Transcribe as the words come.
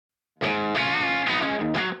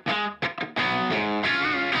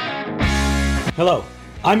Hello,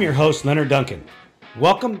 I'm your host, Leonard Duncan.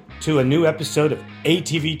 Welcome to a new episode of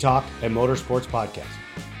ATV Talk and Motorsports Podcast.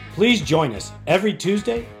 Please join us every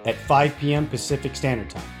Tuesday at 5 p.m. Pacific Standard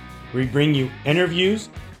Time. We bring you interviews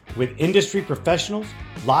with industry professionals,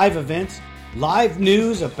 live events, live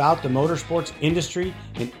news about the motorsports industry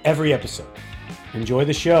in every episode. Enjoy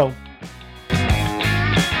the show.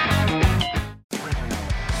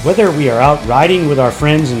 Whether we are out riding with our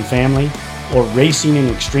friends and family or racing in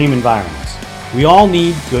extreme environments, we all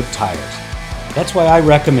need good tires. That's why I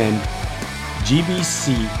recommend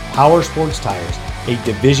GBC Power Sports Tires, a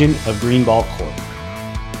division of Greenball Corp.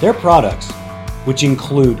 Their products, which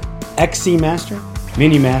include XC Master,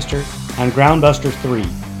 Mini Master, and Groundbuster 3,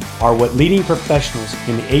 are what leading professionals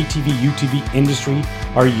in the ATV UTV industry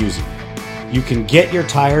are using. You can get your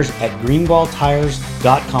tires at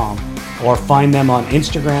greenballtires.com or find them on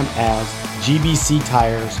Instagram as GBC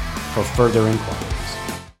Tires for further inquiries.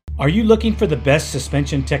 Are you looking for the best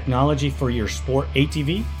suspension technology for your sport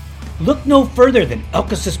ATV? Look no further than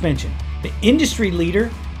Elka Suspension, the industry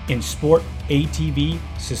leader in sport ATV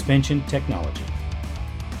suspension technology.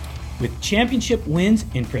 With championship wins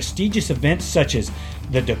in prestigious events such as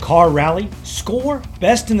the Dakar Rally, SCORE,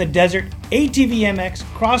 Best in the Desert, ATV MX,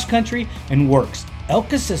 Cross Country, and Works,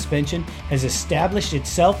 Elka Suspension has established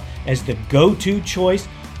itself as the go-to choice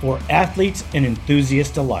for athletes and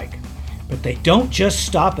enthusiasts alike. But they don't just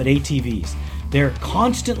stop at ATVs. They're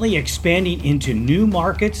constantly expanding into new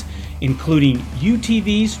markets, including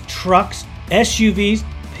UTVs, trucks, SUVs,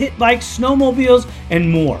 pit bikes, snowmobiles, and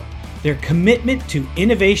more. Their commitment to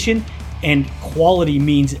innovation and quality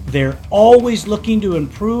means they're always looking to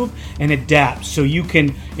improve and adapt so you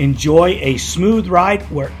can enjoy a smooth ride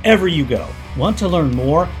wherever you go. Want to learn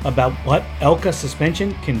more about what Elka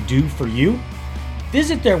Suspension can do for you?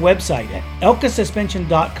 Visit their website at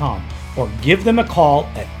elkasuspension.com or give them a call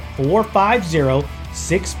at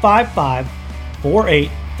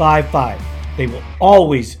 450-655-4855. They will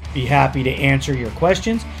always be happy to answer your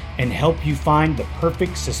questions and help you find the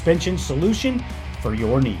perfect suspension solution for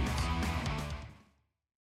your needs.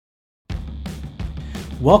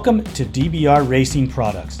 Welcome to DBR Racing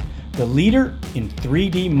Products, the leader in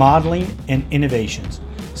 3D modeling and innovations.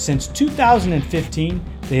 Since 2015,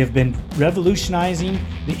 they have been revolutionizing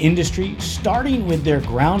the industry, starting with their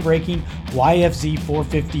groundbreaking YFZ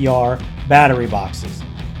 450R battery boxes.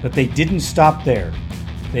 But they didn't stop there.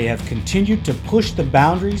 They have continued to push the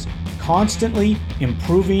boundaries, constantly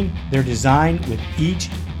improving their design with each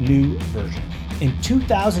new version. In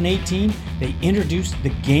 2018, they introduced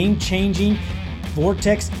the game-changing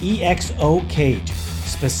Vortex EXO cage,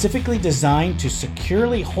 specifically designed to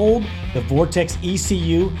securely hold the Vortex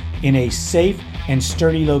ECU in a safe and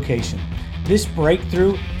sturdy location. This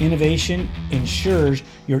breakthrough innovation ensures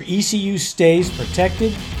your ECU stays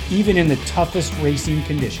protected even in the toughest racing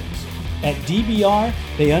conditions. At DBR,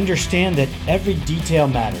 they understand that every detail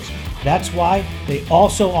matters. That's why they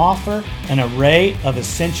also offer an array of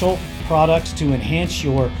essential products to enhance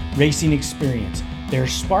your racing experience. Their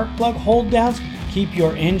spark plug hold downs keep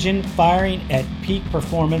your engine firing at peak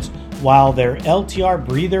performance, while their LTR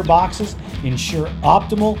breather boxes ensure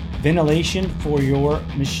optimal ventilation for your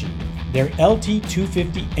machine. Their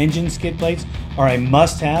LT250 engine skid plates are a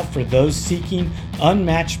must-have for those seeking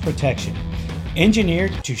unmatched protection.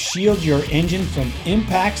 Engineered to shield your engine from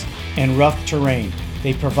impacts and rough terrain,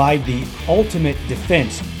 they provide the ultimate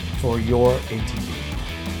defense for your ATV.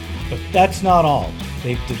 But that's not all.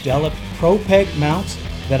 They've developed ProPeg mounts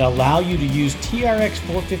that allow you to use TRX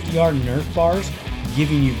 450R Nerf bars,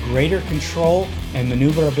 giving you greater control and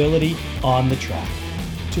maneuverability on the track.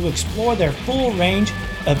 To explore their full range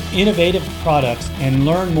of innovative products and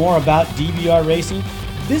learn more about DBR Racing,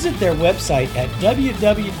 visit their website at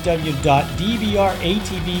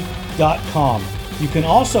www.dbratv.com. You can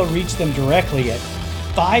also reach them directly at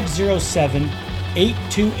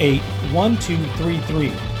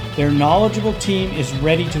 507-828-1233. Their knowledgeable team is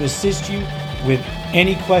ready to assist you with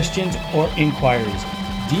any questions or inquiries.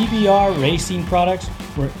 DBR Racing Products,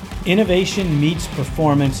 where innovation meets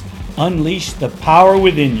performance. Unleash the power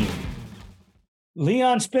within you.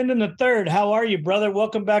 Leon Spinden III, how are you, brother?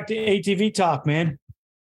 Welcome back to ATV Talk, man.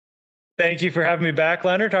 Thank you for having me back,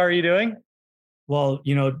 Leonard. How are you doing? Well,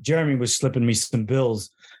 Jeremy was slipping me some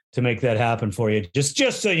bills to make that happen for you. Just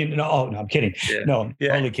so you know. Oh, no, I'm kidding. Yeah. No, I'm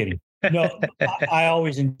totally kidding. No, I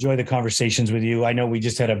always enjoy the conversations with you. I know we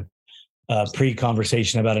just had a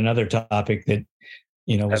pre-conversation about another topic that,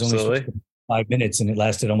 was only 5 minutes and it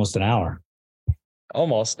lasted almost an hour.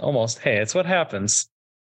 Almost. Hey, it's what happens.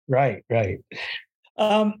 Right.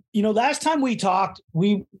 Last time we talked,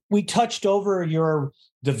 we touched over your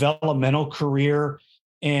developmental career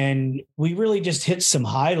and we really just hit some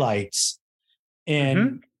highlights.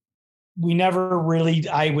 And we never really,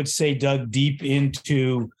 I would say, dug deep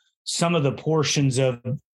into some of the portions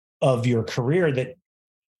of your career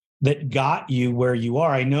that got you where you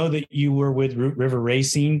are. I know that you were with Root River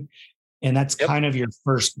Racing, and that's kind of your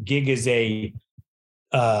first gig as a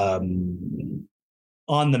on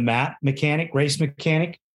the mat mechanic, race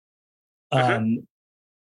mechanic.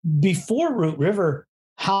 Before Root River,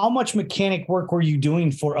 how much mechanic work were you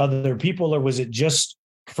doing for other people, or was it just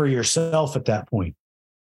for yourself at that point?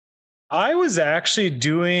 I was actually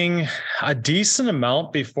doing a decent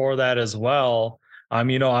amount before that as well.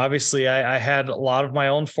 Obviously I had a lot of my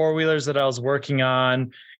own four-wheelers that I was working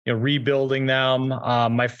on, rebuilding them.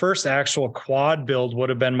 My first actual quad build would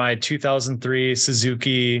have been my 2003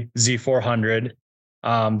 Suzuki Z400.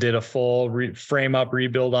 Did a full frame up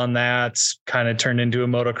rebuild on that, kind of turned into a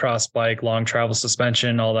motocross bike, long travel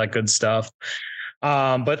suspension, all that good stuff.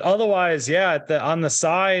 But otherwise, yeah, on the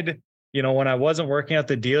side, when I wasn't working at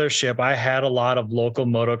the dealership, I had a lot of local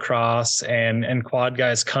motocross and quad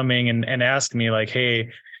guys coming and asking me like, hey,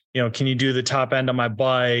 can you do the top end on my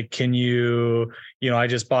bike? Can you, I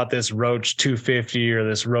just bought this Roach 250 or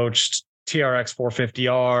this Roach TRX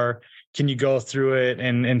 450R. Can you go through it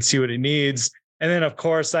and see what it needs? And then, of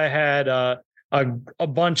course, I had a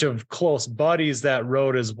bunch of close buddies that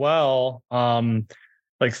rode as well.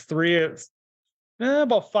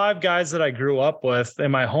 About 5 guys that I grew up with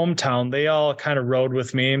in my hometown, they all kind of rode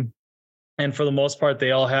with me. And for the most part,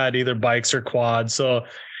 they all had either bikes or quads. So,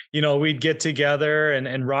 we'd get together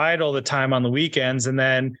and ride all the time on the weekends. And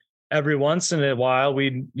then every once in a while,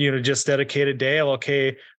 we'd, just dedicate a day.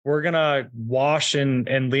 Okay, we're going to wash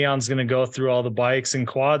and Leon's going to go through all the bikes and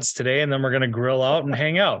quads today. And then we're going to grill out and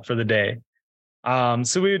hang out for the day.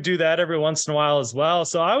 So we would do that every once in a while as well.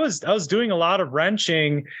 So I was doing a lot of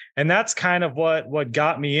wrenching, and that's kind of what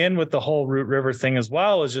got me in with the whole Root River thing as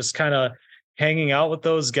well, is just kind of hanging out with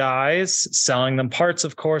those guys, selling them parts,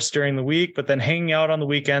 of course, during the week, but then hanging out on the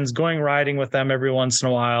weekends, going riding with them every once in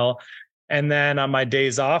a while. And then on my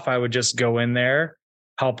days off, I would just go in there,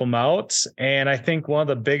 help them out. And I think one of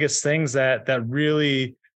the biggest things that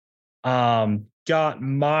really got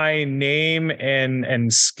my name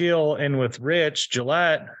and skill in with Rich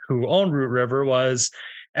Gillette, who owned Root River, was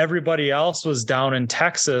everybody else was down in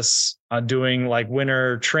Texas doing like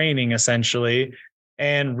winter training essentially.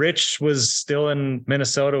 And Rich was still in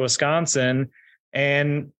Minnesota, Wisconsin.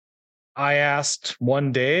 And I asked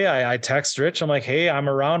one day, I text Rich, I'm like, hey, I'm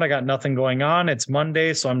around. I got nothing going on. It's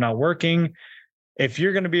Monday, so I'm not working. If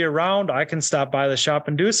you're going to be around, I can stop by the shop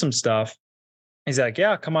and do some stuff. He's like,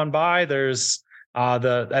 yeah, come on by. There's at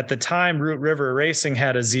the time, Root River Racing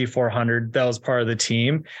had a Z400 that was part of the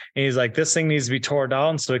team. And he's like, this thing needs to be torn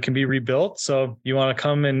down so it can be rebuilt. So you want to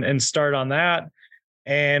come and start on that?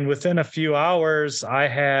 And within a few hours, I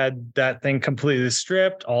had that thing completely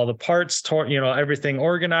stripped, all the parts torn, everything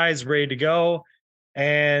organized, ready to go.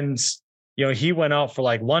 And, he went out for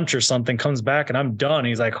like lunch or something, comes back and I'm done.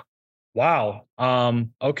 He's like, wow.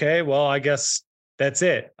 Okay, well, I guess that's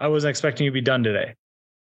it. I wasn't expecting you to be done today.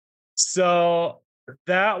 So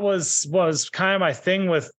that was kind of my thing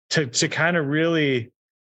with to kind of really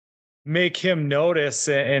make him notice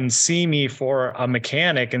and see me for a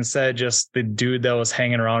mechanic instead of just the dude that was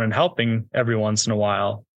hanging around and helping every once in a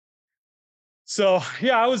while. So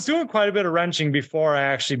yeah, I was doing quite a bit of wrenching before I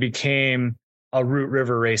actually became a Root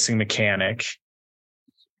River Racing mechanic.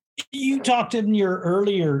 You talked in the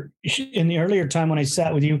earlier time when I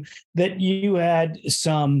sat with you that you had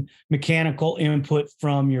some mechanical input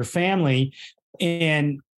from your family.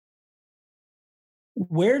 And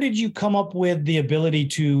where did you come up with the ability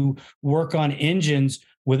to work on engines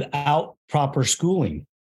without proper schooling?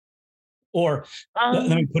 Or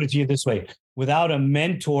let me put it to you this way, without a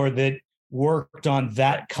mentor that worked on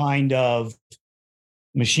that kind of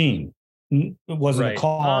machine. It wasn't a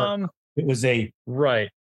car. It was a right.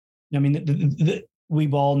 I mean, we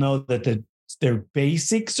all know that their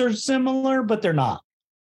basics are similar, but they're not.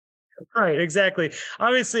 Right, exactly.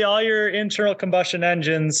 Obviously, all your internal combustion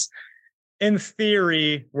engines, in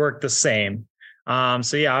theory, work the same.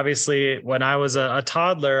 So yeah, obviously, when I was a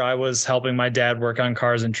toddler, I was helping my dad work on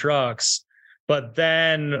cars and trucks. But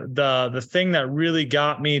then the thing that really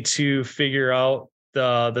got me to figure out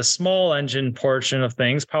the small engine portion of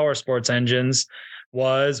things, power sports engines,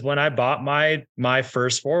 was when I bought my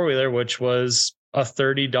first four-wheeler, which was a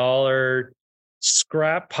 $30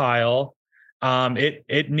 scrap pile.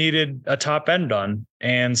 It needed a top end done.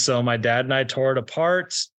 And so my dad and I tore it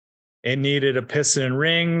apart. It needed a piston and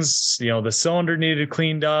rings. The cylinder needed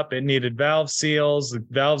cleaned up. It needed valve seals. The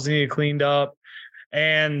valves needed cleaned up.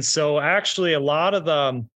 And so actually a lot of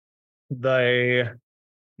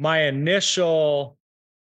my initial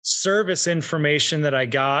service information that I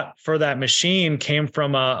got for that machine came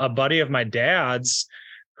from a buddy of my dad's,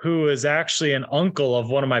 who is actually an uncle of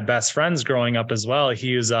one of my best friends growing up as well.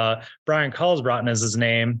 He was Brian Carlsbrotten is his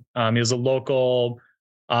name. He was a local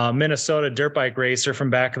Minnesota dirt bike racer from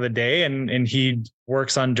back in the day, and he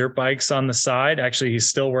works on dirt bikes on the side. Actually, he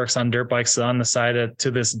still works on dirt bikes on the side to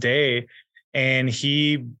this day. And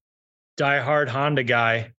he diehard Honda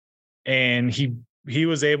guy, and he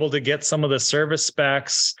was able to get some of the service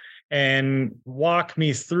specs and walk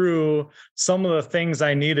me through some of the things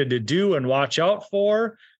I needed to do and watch out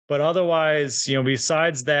for. But otherwise,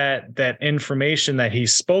 besides that information that he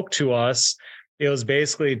spoke to us, it was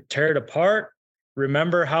basically tear it apart.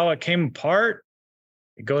 Remember how it came apart.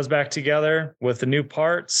 It goes back together with the new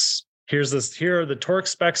parts. Here are the torque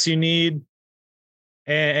specs you need.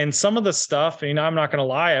 And some of the stuff, I'm not going to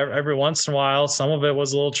lie, every once in a while, some of it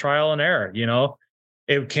was a little trial and error.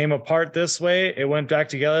 It came apart this way. It went back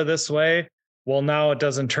together this way. Well, now it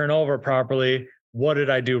doesn't turn over properly. What did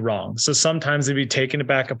I do wrong? So sometimes it'd be taking it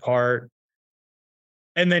back apart.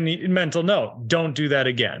 And then mental note, don't do that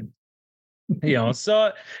again.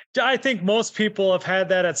 So I think most people have had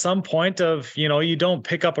that at some point of, you don't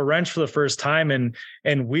pick up a wrench for the first time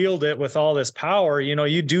and wield it with all this power.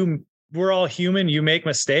 We're all human. You make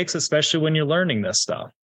mistakes, especially when you're learning this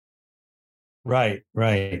stuff. Right.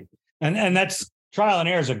 And that's trial and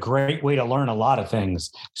error is a great way to learn a lot of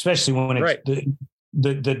things, especially when it's right.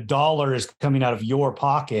 The dollar is coming out of your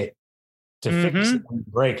pocket to fix it and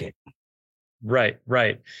break it. Right.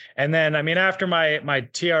 And then, after my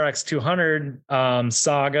TRX 200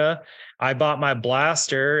 saga, I bought my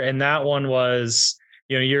blaster, and that one was,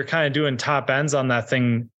 you're kind of doing top ends on that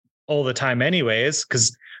thing all the time anyways,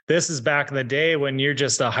 because this is back in the day when you're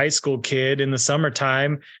just a high school kid in the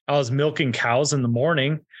summertime. I was milking cows in the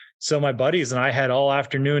morning. So my buddies and I had all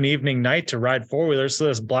afternoon, evening, night to ride four-wheelers. So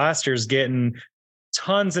this blaster's getting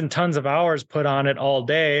tons and tons of hours put on it all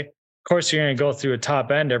day. Of course, you're going to go through a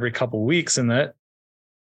top end every couple of weeks in it.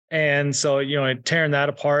 And so, tearing that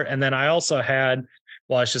apart. And then I also had,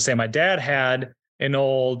 I should say my dad had an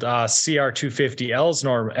old CR250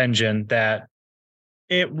 Elsnor engine that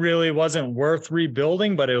it really wasn't worth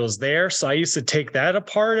rebuilding, but it was there. So I used to take that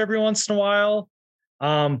apart every once in a while,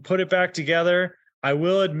 put it back together. I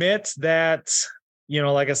will admit that,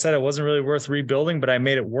 like I said, it wasn't really worth rebuilding, but I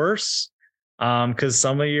made it worse. Because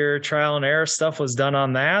some of your trial and error stuff was done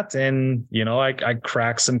on that. And, I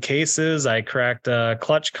cracked some cases. I cracked a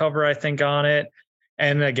clutch cover, I think, on it.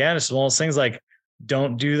 And again, it's one of those things like,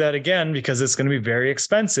 don't do that again, because it's going to be very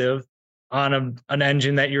expensive on an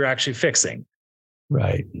engine that you're actually fixing.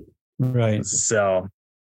 Right. So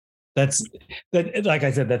that's that. Like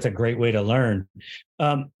I said, that's a great way to learn.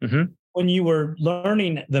 When you were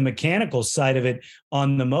learning the mechanical side of it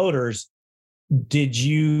on the motors, did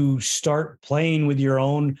you start playing with your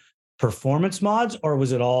own performance mods, or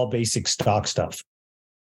was it all basic stock stuff?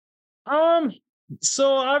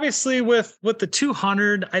 So obviously with the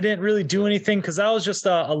 200, I didn't really do anything because I was just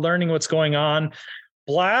a learning what's going on.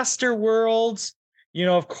 Blaster worlds,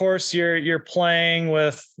 of course you're playing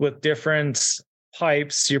with different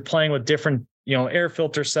pipes, you're playing with different, air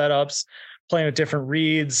filter setups, playing with different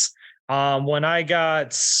reeds. When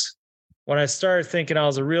I started thinking I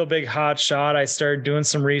was a real big hot shot, I started doing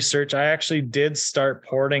some research. I actually did start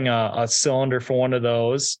porting a cylinder for one of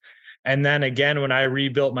those. And then again, when I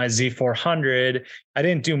rebuilt my Z400, I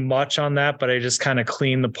didn't do much on that, but I just kind of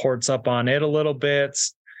cleaned the ports up on it a little bit.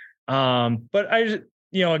 But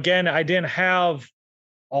again, I didn't have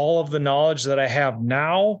all of the knowledge that I have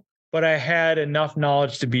now, but I had enough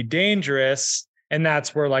knowledge to be dangerous. And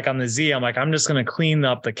that's where, like on the Z, I'm like, I'm just going to clean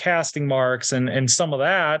up the casting marks and some of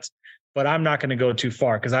that. But I'm not going to go too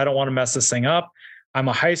far because I don't want to mess this thing up. I'm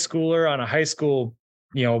a high schooler on a high school,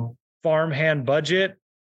 farmhand budget.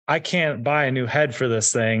 I can't buy a new head for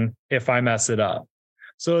this thing if I mess it up.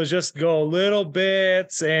 So it's just go a little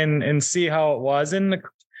bit and see how it was. And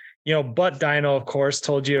butt dyno, of course,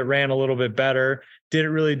 told you it ran a little bit better. Did it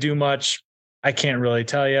really do much? I can't really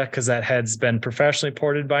tell you because that head's been professionally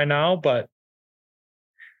ported by now. But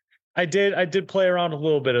I did play around with a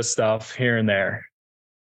little bit of stuff here and there.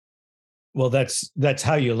 Well, that's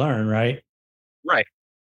how you learn, right? Right.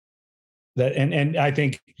 That and I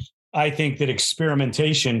think that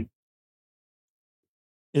experimentation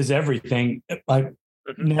is everything. I've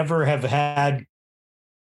had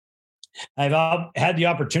the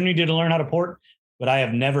opportunity to learn how to port, but I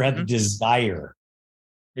have never had the desire.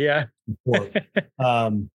 Yeah. To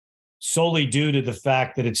port, solely due to the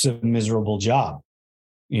fact that it's a miserable job.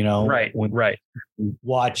 You know, Right. when I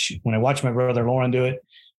watch my brother Lauren do it,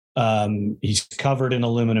 he's covered in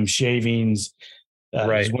aluminum shavings.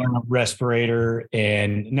 He's wearing a respirator,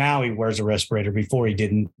 and now he wears a respirator. Before he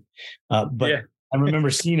didn't. But I remember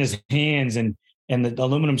seeing his hands, and the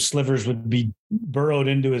aluminum slivers would be burrowed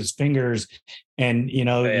into his fingers, and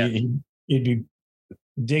he'd be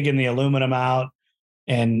digging the aluminum out.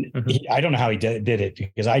 And I don't know how he did it,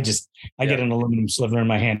 because I get an aluminum sliver in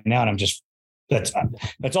my hand now, and I'm just, that's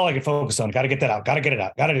all I can focus on. Got to get that out. Got to get it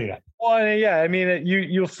out. Got to do that. Well, yeah. I mean,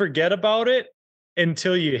 you'll forget about it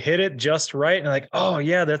until you hit it just right. And like, oh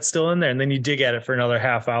yeah, that's still in there. And then you dig at it for another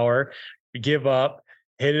half hour, you give up,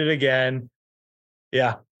 hit it again.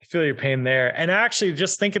 Yeah. I feel your pain there. And actually,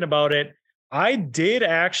 just thinking about it, I did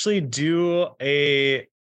actually do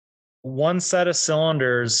one set of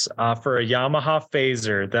cylinders for a Yamaha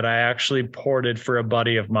phaser that I actually ported for a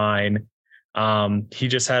buddy of mine. He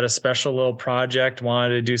just had a special little project,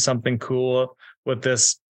 wanted to do something cool with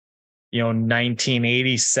this,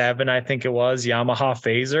 1987, I think it was, Yamaha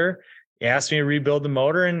phaser. He asked me to rebuild the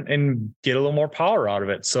motor and get a little more power out of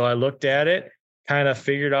it. So I looked at it, kind of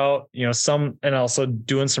figured out, and also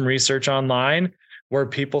doing some research online where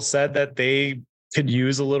people said that they could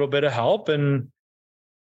use a little bit of help, and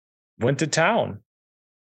went to town.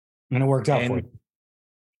 And it worked out for you.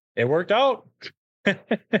 It worked out.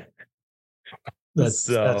 That's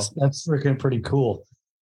freaking pretty cool.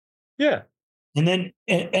 Yeah. And then,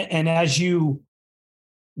 and as you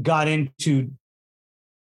got into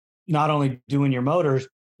not only doing your motors,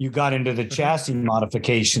 you got into the chassis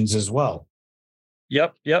modifications as well.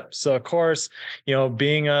 Yep. So of course,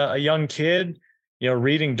 being a young kid,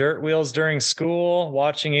 reading Dirt Wheels during school,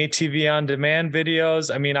 watching ATV on demand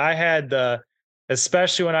videos. I mean, I had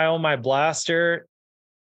especially when I owned my Blaster,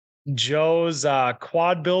 Joe's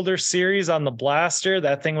quad builder series on the Blaster,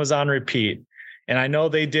 that thing was on repeat. And I know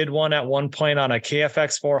they did one at one point on a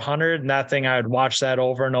KFX 400, and that thing, I would watch that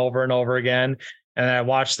over and over and over again. And I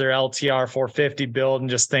watched their LTR 450 build and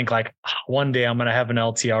just think like, one day I'm going to have an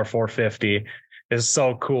LTR 450. It's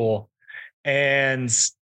so cool. And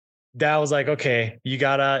that was like, okay, you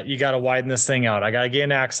gotta widen this thing out. I gotta get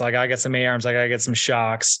an axle. I gotta get some A-arms. I gotta get some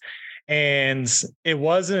shocks. And it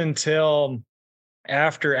wasn't until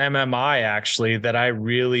after MMI actually that I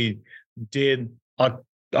really did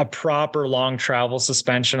a proper long travel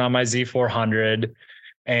suspension on my Z400.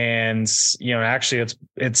 And, actually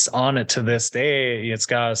it's on it to this day. It's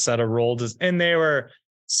got a set of and they were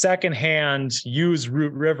secondhand used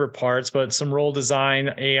Root River parts, but some roll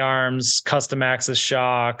design A-arms, custom axis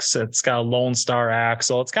shocks. It's got a Lone Star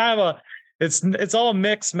axle. It's kind of it's all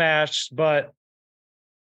mix matched, but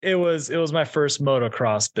it was my first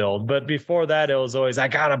motocross build. But before that, it was always, I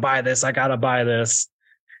gotta buy this.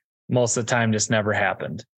 Most of the time, just never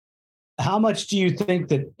happened. How much do you think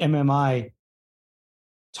that MMI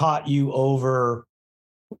taught you over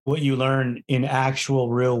what you learned in actual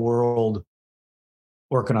real world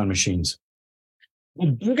working on machines? The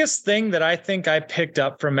biggest thing that I think I picked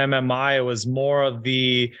up from MMI was more of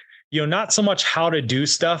the, not so much how to do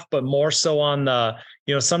stuff, but more so on the,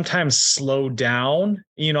 sometimes slow down.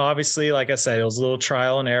 Obviously, like I said, it was a little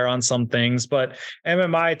trial and error on some things, but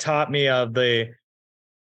MMI taught me of the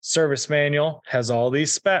service manual has all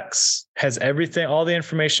these specs, has everything, all the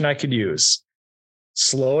information I could use.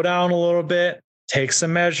 Slow down a little bit, take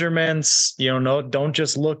some measurements, don't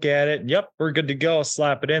just look at it. Yep, we're good to go.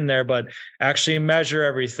 Slap it in there, but actually measure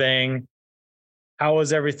everything. How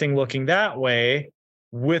is everything looking that way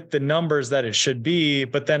with the numbers that it should be?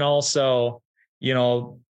 But then also,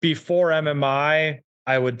 before MMI,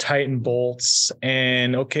 I would tighten bolts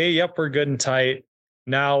and okay, yep, we're good and tight.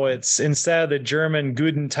 Now it's, instead of the German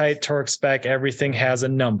good and tight torque spec, everything has a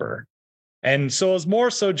number. And so it's more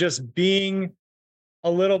so just being a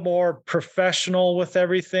little more professional with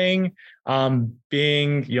everything,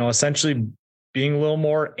 being, essentially being a little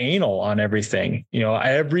more anal on everything.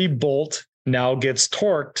 Every bolt now gets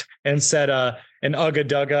torqued instead of an ugga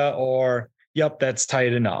dugga or, yep, that's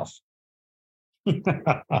tight enough.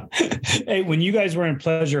 Hey, when you guys were in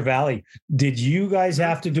Pleasure Valley, did you guys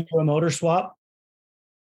have to do a motor swap?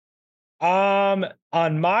 On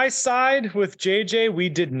my side with JJ, we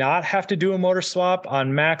did not have to do a motor swap.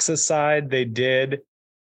 On Max's side, they did.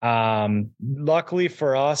 Luckily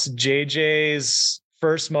for us, JJ's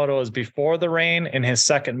first moto was before the rain and his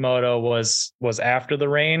second moto was after the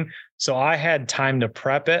rain. So I had time to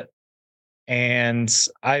prep it. And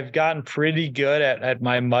I've gotten pretty good at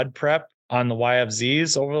my mud prep on the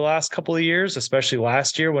YFZs over the last couple of years, especially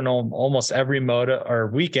last year when almost every moto or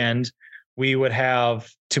weekend we would have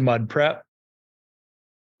to mud prep.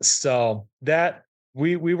 So that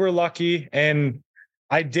we were lucky. And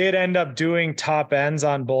I did end up doing top ends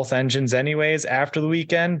on both engines anyways after the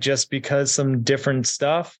weekend, just because some different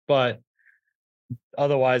stuff, but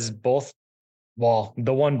otherwise both, well,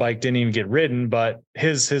 the one bike didn't even get ridden, but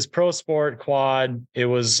his pro sport quad, it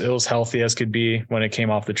was healthy as could be when it came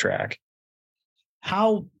off the track.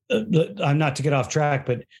 How I'm not to get off track,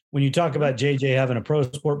 but when you talk about JJ having a pro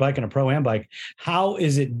sport bike and a pro am bike, how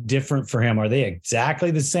is it different for him? Are they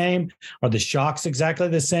exactly the same? Are the shocks exactly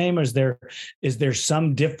the same? Is there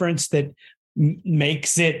some difference that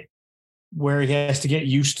makes it where he has to get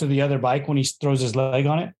used to the other bike when he throws his leg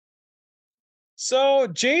on it? So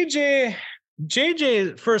JJ,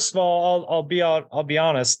 first of all, I'll be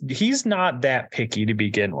honest, he's not that picky to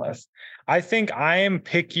begin with. I think I am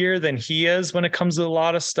pickier than he is when it comes to a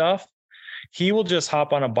lot of stuff. He will just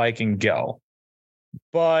hop on a bike and go.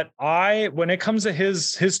 But when it comes to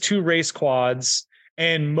his 2 race quads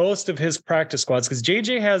and most of his practice quads, because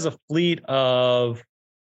JJ has a fleet of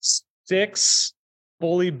 6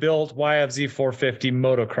 fully built YFZ 450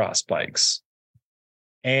 motocross bikes.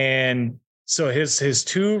 And so his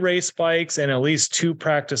 2 race bikes and at least 2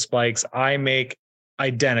 practice bikes, I make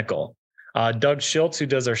identical. Doug Schiltz, who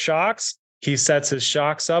does our shocks, he sets his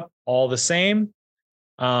shocks up all the same.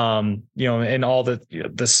 And all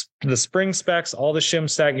the spring specs, all the shim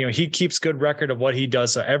stack, he keeps good record of what he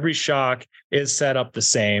does. So every shock is set up the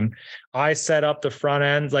same. I set up the front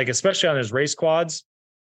end, like especially on his race quads.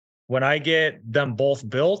 When I get them both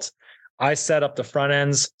built, I set up the front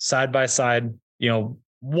ends side by side,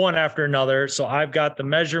 one after another. So I've got the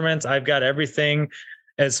measurements, I've got everything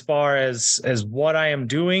as far as what I am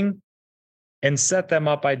doing, and set them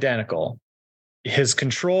up identical. His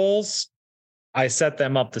controls, I set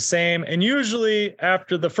them up the same. And usually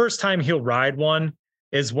after the first time he'll ride one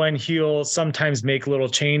is when he'll sometimes make little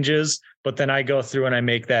changes, but then I go through and I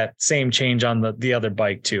make that same change on the other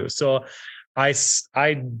bike too. So I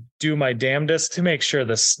do my damnedest to make sure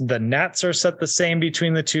the nets are set the same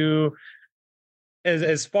between the two.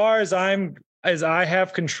 As far as I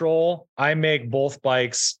have control, I make both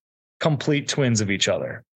bikes complete twins of each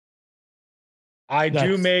other. I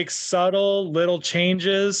do make subtle little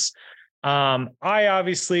changes. I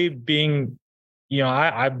obviously being,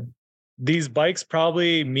 these bikes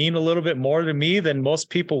probably mean a little bit more to me than most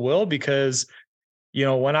people will, because,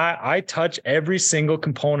 when I touch every single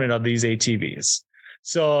component of these ATVs.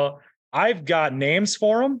 So I've got names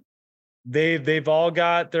for them. They've all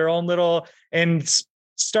got their own little, and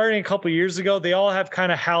starting a couple of years ago, they all have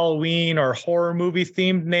kind of Halloween or horror movie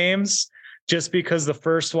themed names. Just because the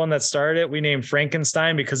first one that started it, we named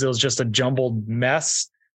Frankenstein because it was just a jumbled mess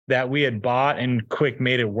that we had bought and quick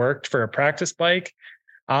made it work for a practice bike.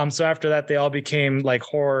 So after that, they all became like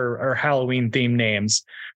horror or Halloween themed names,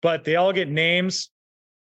 but they all get names.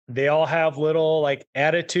 They all have little like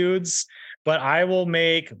attitudes, but I will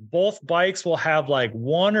make both bikes will have like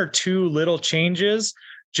 1 or 2 little changes,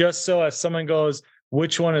 just so if someone goes,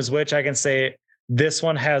 which one is which, I can say, this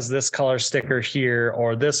one has this color sticker here,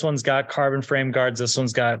 or this one's got carbon frame guards. This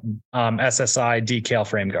one's got SSI decal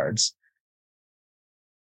frame guards.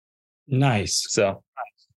 Nice. So,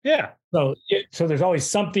 yeah. So there's always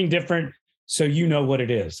something different, so you know what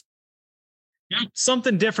it is. Yeah,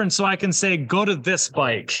 something different, so I can say, go to this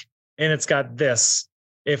bike, and it's got this.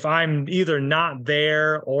 If I'm either not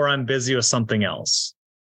there or I'm busy with something else.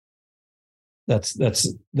 That's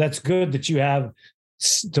good that you have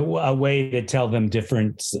a way to tell them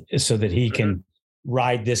different, so that he can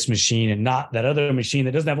ride this machine and not that other machine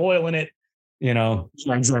that doesn't have oil in it,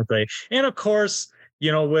 Exactly. And of course,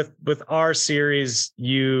 with our series,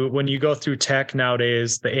 when you go through tech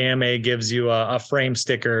nowadays, the AMA gives you a frame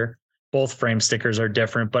sticker. Both frame stickers are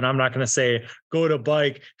different, but I'm not going to say go to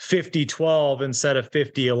bike 5012 instead of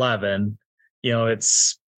 5011.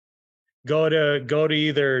 It's go to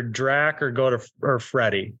either Drac or go to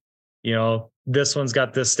Freddy. This one's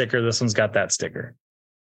got this sticker, this one's got that sticker.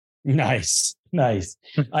 Nice.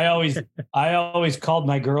 I always called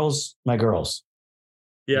my girls.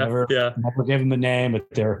 Yeah. Never gave them a name, but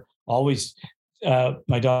they're always,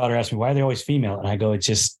 my daughter asked me, why are they always female? And I go,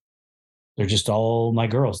 they're just all my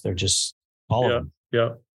girls. They're just all of them.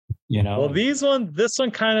 Yeah. Well, this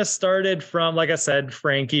one kind of started from, like I said,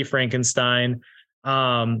 Frankenstein,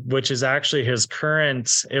 which is actually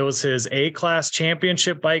it was his A-class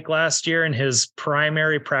championship bike last year, and his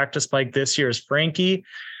primary practice bike this year is Frankie.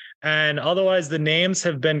 And otherwise the names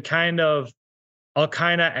have been I'll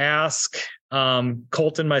kind of ask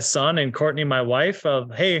Colton, my son, and Courtney, my wife,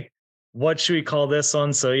 of, hey, what should we call this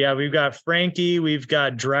one? So yeah, we've got Frankie, we've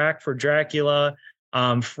got Drac for Dracula,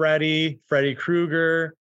 Freddy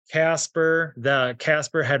Krueger, Casper. The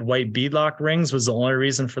Casper had white beadlock rings, was the only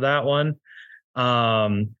reason for that one.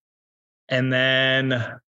 And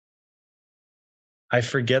then I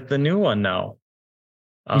forget the new one now.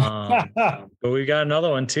 But we got another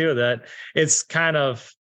one too that it's kind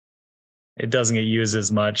of, it doesn't get used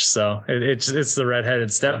as much. So it's the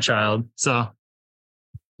redheaded stepchild. So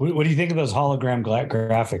What do you think of those hologram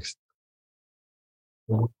graphics?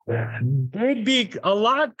 they'd be a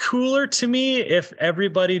lot cooler to me if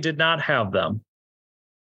everybody did not have them.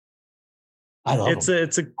 I love them.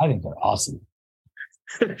 I think they're awesome.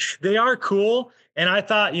 They are cool. And I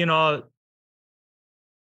thought, Ian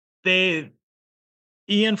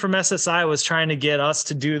from SSI was trying to get us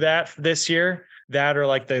to do that this year, that or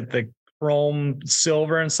like the chrome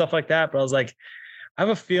silver and stuff like that. But I was like, I have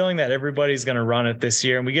a feeling that everybody's going to run it this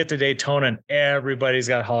year, and we get to Daytona and everybody's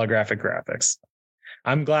got holographic graphics.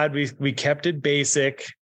 I'm glad we kept it basic,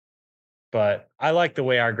 but I like the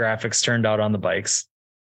way our graphics turned out on the bikes.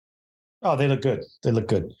 Oh, they look good. They look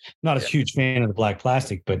good. Not a huge fan of the black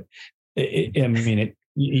plastic, but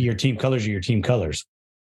your team colors are your team colors.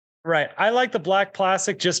 Right. I like the black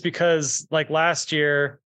plastic just because, like last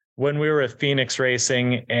year when we were at Phoenix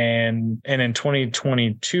Racing and in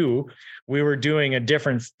 2022, we were doing a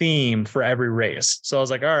different theme for every race. So I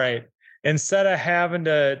was like, all right, instead of having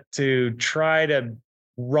to try to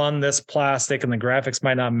run this plastic and the graphics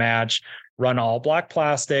might not match, run all black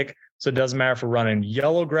plastic. So it doesn't matter if we're running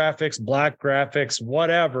yellow graphics, black graphics,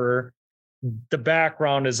 whatever, the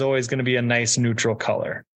background is always going to be a nice neutral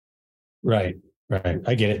color. Right.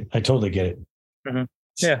 I get it. I totally get it. Mm-hmm.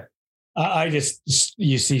 Yeah.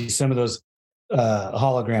 You see some of those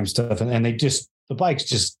hologram stuff and the bikes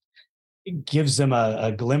just gives them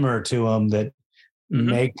a glimmer to them that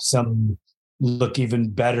makes them look even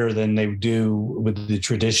better than they do with the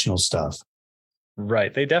traditional stuff.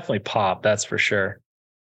 Right. They definitely pop. That's for sure.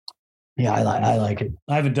 Yeah. I like it.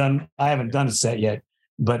 I haven't done a set yet,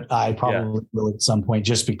 but I probably will at some point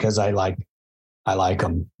just because I like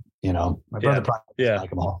them. My brother probably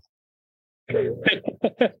like them all.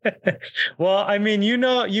 Well, I mean,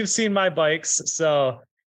 you've seen my bikes, so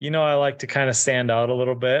I like to kind of stand out a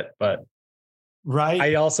little bit, but right.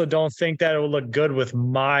 I also don't think that it would look good with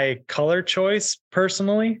my color choice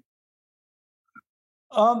personally.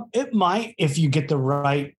 It might, if you get the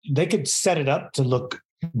right, they could set it up to look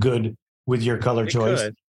good with your color choice.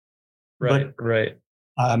 Could. Right.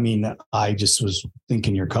 I mean, I just was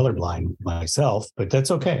thinking you're colorblind myself, but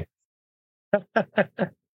that's okay.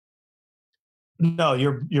 No,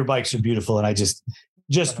 your bikes are beautiful, and I just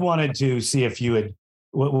wanted to see if you had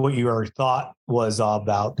what your thought was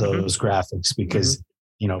about those graphics, because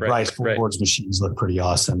Bryce Ford's machines look pretty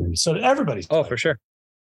awesome, and so everybody's. Oh, for sure,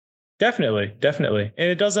 definitely, and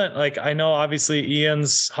it doesn't I know obviously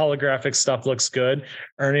Ian's holographic stuff looks good.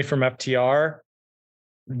 Ernie from FTR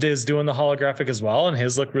is doing the holographic as well, and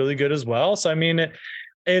his look really good as well. So I mean,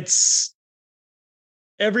 it's.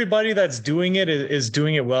 Everybody that's doing it is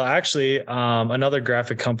doing it well. Actually, another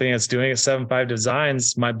graphic company that's doing it, 75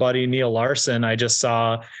 Designs, my buddy Neil Larson, I just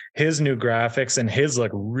saw his new graphics, and his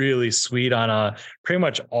look really sweet on a pretty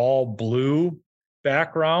much all blue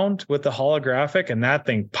background with the holographic, and that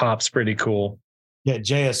thing pops pretty cool. Yeah,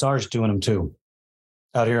 JSR's doing them too,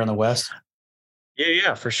 out here on the West.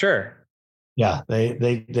 Yeah, for sure. Yeah,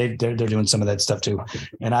 they're doing some of that stuff too,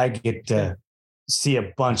 and I get to see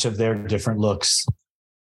a bunch of their different looks.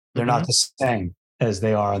 They're not the same as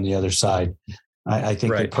they are on the other side. I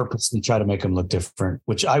think they purposely try to make them look different,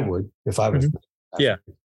 which I would if I was. Yeah.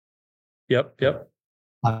 Yep.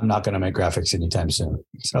 I'm not going to make graphics anytime soon.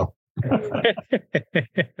 So.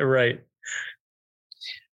 Right.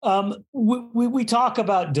 We talk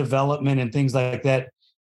about development and things like that.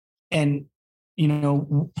 And,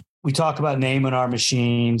 we talk about naming our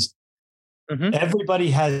machines.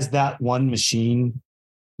 Everybody has that one machine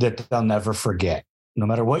that they'll never forget. No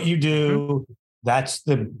matter what you do, that's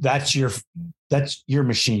your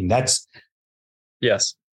machine.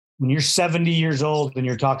 Yes. When you're 70 years old and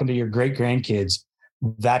you're talking to your great grandkids,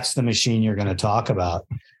 that's the machine you're going to talk about.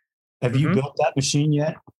 Have you built that machine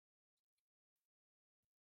yet?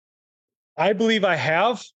 I believe I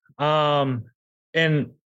have.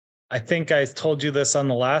 And I think I told you this on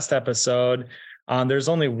the last episode. There's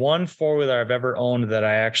only one four-wheeler I've ever owned that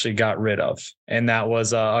I actually got rid of, and that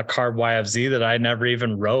was a carb YFZ that I never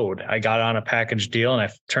even rode. I got on a package deal and I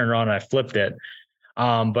turned around and I flipped it.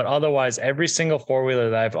 But otherwise, every single four-wheeler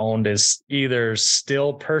that I've owned is either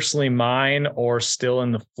still personally mine or still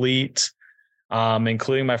in the fleet,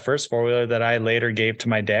 including my first four-wheeler that I later gave to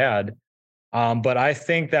my dad. But I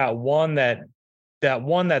think that one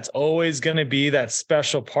that's always going to be that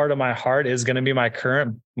special part of my heart is going to be my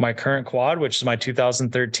current quad, which is my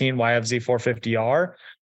 2013 YFZ 450R.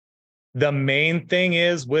 The main thing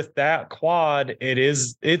is with that quad,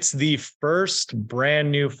 it's the first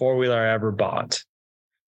brand new four-wheeler I ever bought.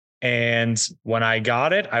 And when I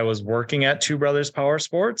got it, I was working at Two Brothers Power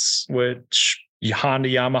Sports, which Honda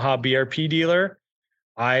Yamaha BRP dealer.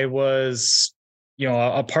 I was,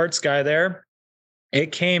 a parts guy there.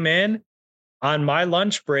 It came in on my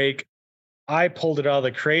lunch break. I pulled it out of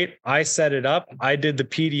the crate. I set it up. I did the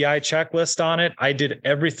PDI checklist on it. I did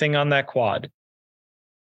everything on that quad.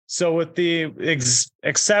 So with the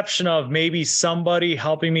exception of maybe somebody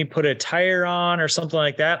helping me put a tire on or something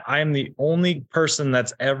like that, I'm the only person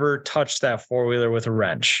that's ever touched that four-wheeler with a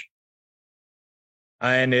wrench.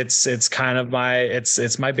 And it's kind of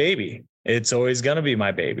it's my baby. It's always going to be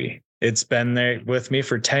my baby. It's been there with me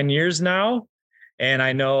for 10 years now. And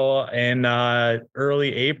I know in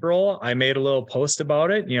early April, I made a little post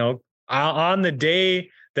about it. On the day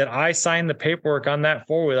that I signed the paperwork on that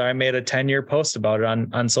four-wheeler, I made a 10-year post about it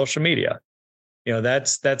on social media.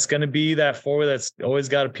 That's going to be that four-wheeler that's always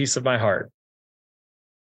got a piece of my heart.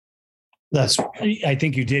 I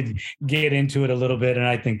think you did get into it a little bit, and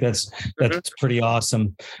I think that's pretty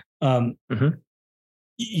awesome. As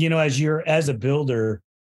a builder,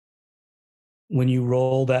 when you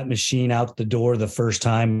roll that machine out the door the first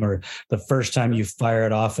time, or the first time you fire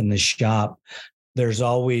it off in the shop, there's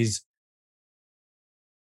always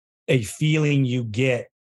a feeling you get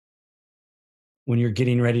when you're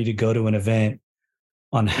getting ready to go to an event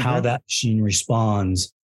on how that machine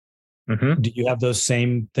responds. Do you have those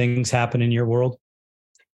same things happen in your world?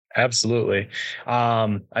 Absolutely.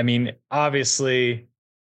 Obviously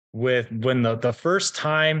when the first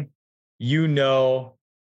time,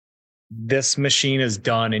 this machine is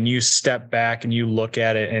done and you step back and you look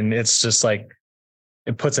at it, and it's just like,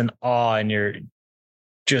 it puts an awe in your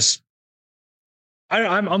just,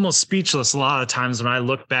 I'm almost speechless a lot of times when I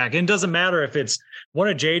look back. And it doesn't matter if it's one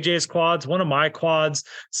of JJ's quads, one of my quads,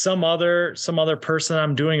 some other person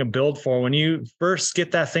I'm doing a build for. When you first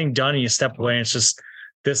get that thing done and you step away, and it's just,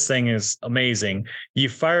 this thing is amazing. You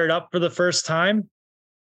fire it up for the first time,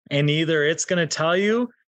 and either it's going to tell you,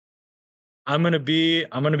 I'm going to be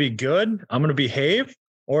good, I'm going to behave,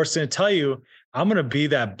 or it's going to tell you, I'm going to be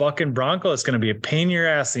that bucking bronco. It's going to be a pain in your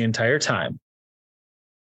ass the entire time.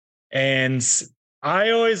 And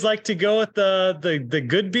I always like to go with the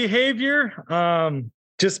good behavior,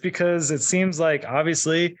 just because it seems like,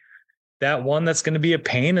 obviously, that one that's going to be a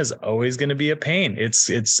pain is always going to be a pain.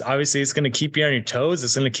 It's obviously, it's going to keep you on your toes.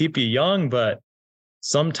 It's going to keep you young, but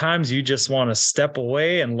sometimes you just want to step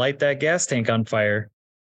away and light that gas tank on fire.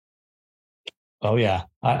 Oh yeah.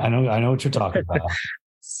 I know what you're talking about.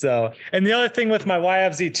 So, and the other thing with my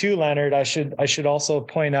YFZ2, Leonard, I should also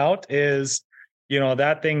point out is,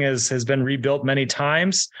 that thing has been rebuilt many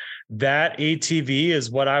times. That ATV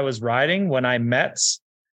is what I was riding when I met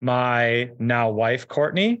my now wife,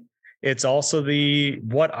 Courtney. It's also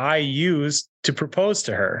what I used to propose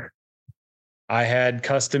to her. I had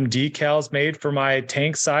custom decals made for my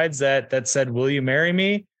tank sides that said, "Will you marry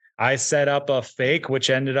me?" I set up a fake, which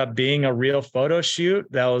ended up being a real photo shoot.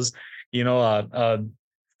 That was, a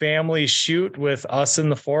family shoot with us in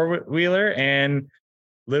the four-wheeler. And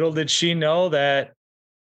little did she know that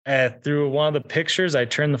through one of the pictures, I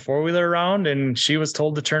turned the four-wheeler around, and she was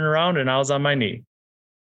told to turn around, and I was on my knee.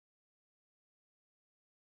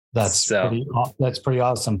 That's pretty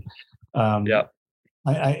awesome. Yeah.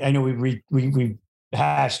 I know we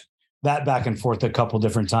hashed that back and forth a couple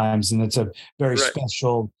different times, and it's a very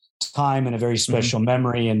special time and a very special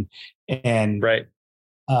memory. And right.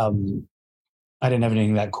 I didn't have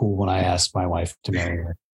anything that cool when I asked my wife to marry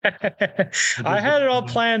her. I had it all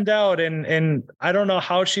planned out, and I don't know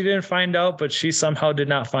how she didn't find out, but she somehow did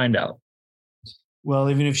not find out. Well,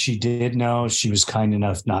 even if she did know, she was kind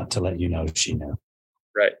enough not to let you know she knew.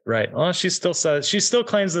 Right. Well, she still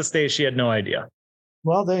claims this day she had no idea.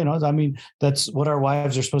 Well, that's what our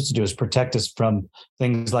wives are supposed to do, is protect us from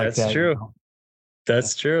things like that. That's true.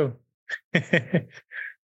 That's true.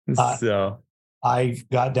 So I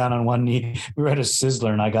got down on one knee. We were at a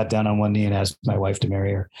Sizzler, and I got down on one knee and asked my wife to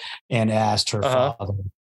marry her, and asked her father.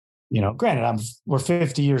 Granted, we're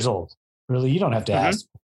 50 years old. Really, you don't have to ask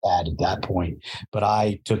Dad at that point. But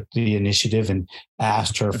I took the initiative and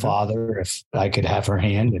asked her father if I could have her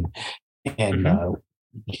hand, and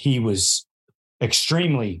he was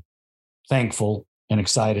extremely thankful and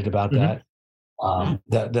excited about that.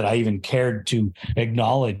 That I even cared to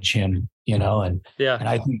acknowledge him. And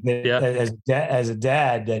I think that as a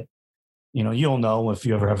dad, that you'll know if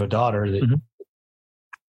you ever have a daughter that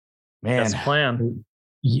man, that's the plan.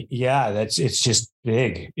 Yeah, it's just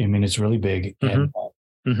big. I mean, it's really big. And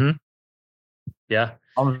yeah,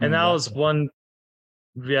 and that was one.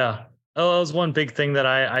 Yeah, Oh, that was one big thing that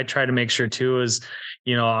I try to make sure too is,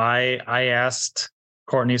 I asked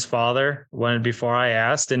Courtney's father before I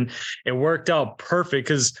asked, and it worked out perfect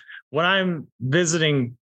because when I'm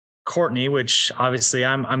visiting Courtney, which obviously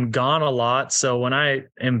I'm gone a lot, so when I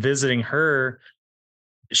am visiting her,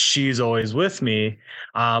 she's always with me.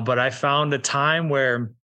 But I found a time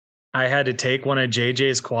where I had to take one of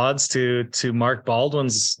JJ's quads to Mark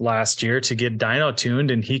Baldwin's last year to get dyno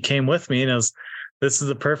tuned, and he came with me, and this is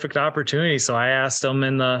the perfect opportunity. So I asked him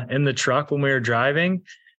in the truck when we were driving,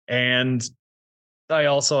 and I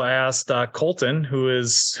also asked Colton,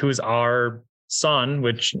 who's our son,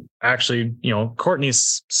 which actually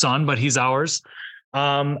Courtney's son, but he's ours.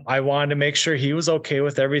 I wanted to make sure he was okay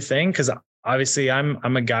with everything because obviously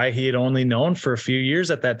I'm a guy he had only known for a few years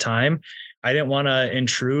at that time. I didn't want to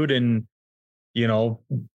intrude, and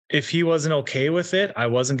if he wasn't okay with it, I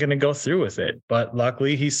wasn't going to go through with it. But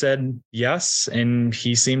luckily he said yes, and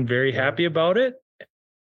he seemed very happy about it.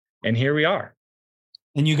 And here we are.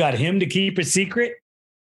 And you got him to keep a secret?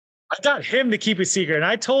 I got him to keep a secret. And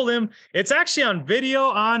I told him it's actually on video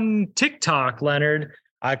on TikTok, Leonard,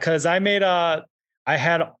 because I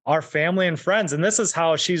had our family and friends, and this is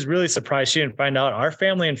how she's really surprised she didn't find out. Our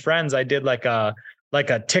family and friends, I did like a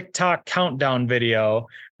TikTok countdown video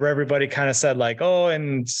where everybody kind of said like, oh,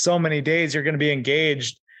 in so many days you're going to be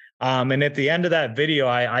engaged. And at the end of that video,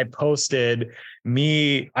 I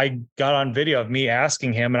got on video of me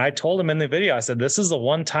asking him, and I told him in the video, I said, this is the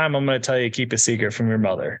one time I'm going to tell you to keep a secret from your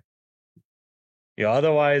mother.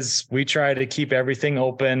 Otherwise we try to keep everything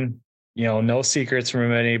open, no secrets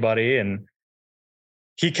from anybody. And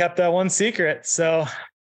he kept that one secret. So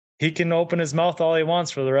he can open his mouth all he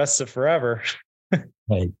wants for the rest of forever.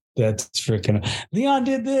 Right. That's freaking Leon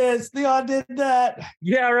did this. Leon did that.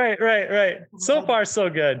 Yeah, right. So far, so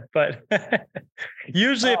good. But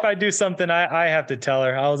usually if I do something, I have to tell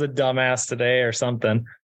her I was a dumbass today or something.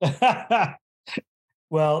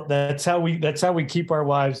 Well, that's how we keep our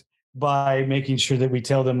wives, by making sure that we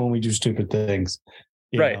tell them when we do stupid things.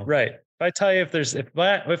 Right. If I tell you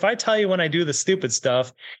if I tell you when I do the stupid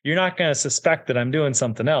stuff, you're not going to suspect that I'm doing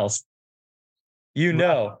something else. I'm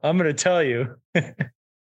going to tell you.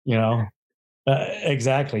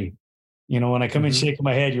 Exactly. When I come in shaking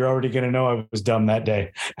my head, you're already going to know I was dumb that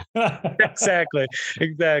day. Exactly.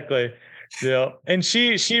 Yeah. And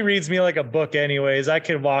she reads me like a book anyways. I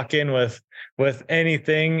could walk in with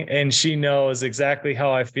anything and she knows exactly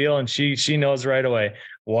how I feel. And she knows right away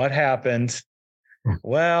what happened.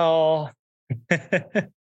 Well,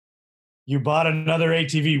 you bought another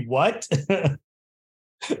ATV. What?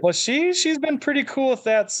 Well, she's been pretty cool with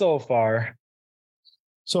that so far.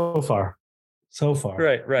 Right.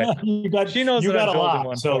 She knows that I'm building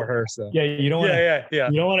one for her. So yeah, you don't want to. Yeah.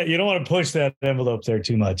 You don't want to push that envelope there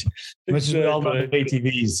too much. Much as we all love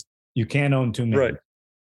ATVs, you can't own too many. Right.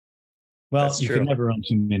 Well, that's true. Can never own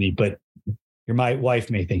too many, but your wife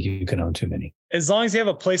may think you can own too many. As long as you have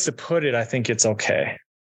a place to put it, I think it's okay.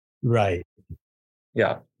 Right.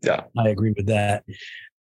 Yeah. I agree with that.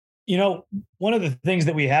 One of the things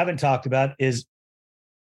that we haven't talked about is,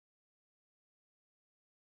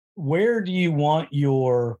 where do you want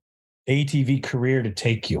your ATV career to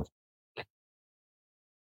take you?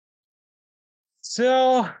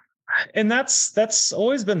 So, and that's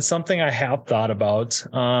always been something I have thought about.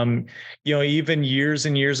 Even years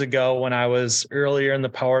and years ago when I was earlier in the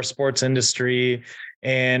power sports industry.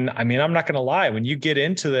 And I mean, I'm not going to lie, when you get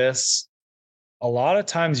into this, a lot of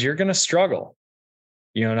times you're going to struggle.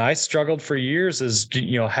 And I struggled for years as,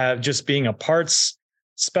 just being a parts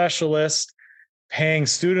specialist, paying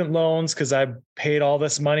student loans because I paid all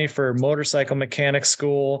this money for motorcycle mechanic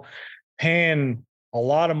school, paying a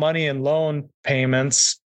lot of money in loan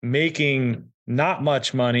payments, making not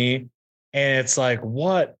much money. And it's like,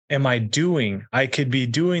 what am I doing? I could be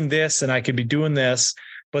doing this and I could be doing this.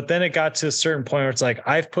 But then it got to a certain point where it's like,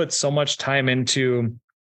 I've put so much time into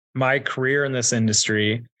my career in this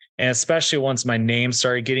industry. And especially once my name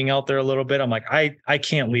started getting out there a little bit, I'm like, I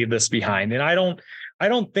can't leave this behind. And I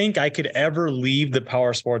don't think I could ever leave the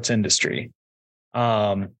power sports industry.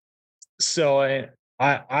 So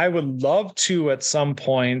I would love to at some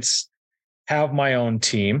points have my own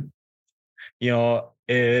team.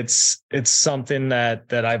 It's something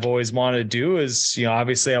that I've always wanted to do is,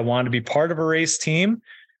 obviously I want to be part of a race team.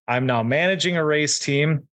 I'm now managing a race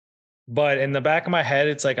team, but in the back of my head,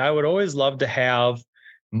 it's like, I would always love to have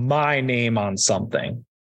my name on something.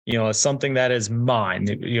 Something that is mine,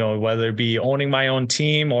 whether it be owning my own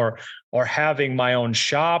team or having my own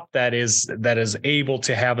shop that is able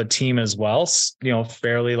to have a team as well,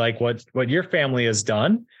 fairly like what your family has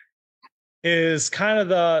done, is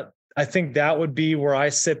kind of I think that would be where I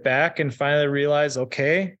sit back and finally realize,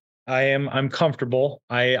 okay, I'm comfortable.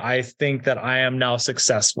 I think that I am now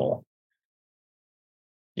successful.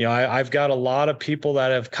 I've got a lot of people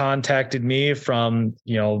that have contacted me from,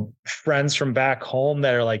 friends from back home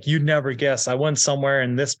that are like, you'd never guess. I went somewhere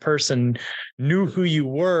and this person knew who you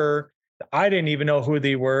were. I didn't even know who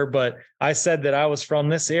they were, but I said that I was from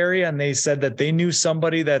this area, and they said that they knew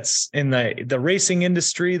somebody that's in the racing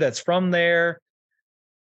industry that's from there.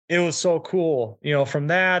 It was so cool, from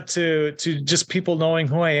that to just people knowing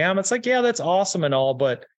who I am. It's like, yeah, that's awesome and all,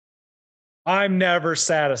 but I'm never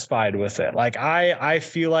satisfied with it. Like I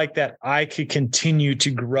feel like that I could continue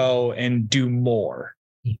to grow and do more.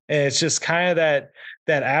 And it's just kind of that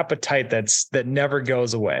appetite that never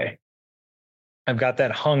goes away. I've got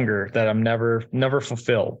that hunger that I'm never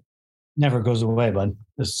fulfilled. Never goes away, bud.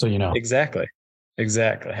 Just so you know. Exactly.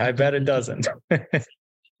 I bet it doesn't.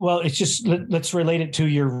 Well, it's just, let's relate it to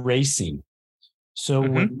your racing. So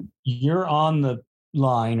when you're on the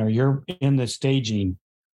line or you're in the staging,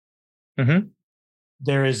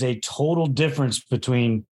 there is a total difference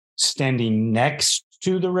between standing next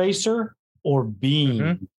to the racer or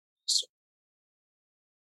being.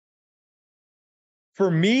 For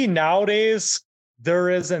me nowadays, there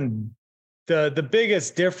isn't. The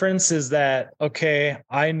biggest difference is that, okay,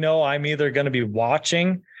 I know I'm either going to be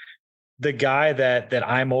watching the guy that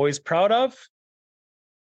I'm always proud of,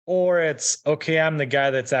 or it's, okay, I'm the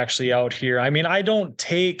guy that's actually out here. I mean, I don't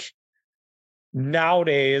take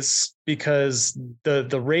nowadays, because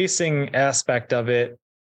the racing aspect of it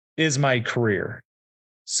is my career.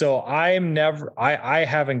 So I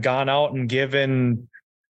haven't gone out and given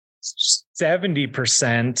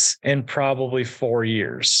 70% in probably 4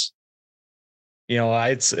 years.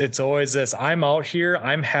 It's always this, I'm out here,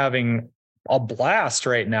 I'm having a blast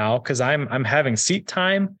right now because I'm having seat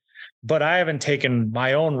time, but I haven't taken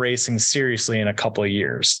my own racing seriously in a couple of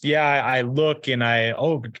years. Yeah, I look and hey,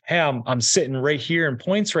 I'm sitting right here in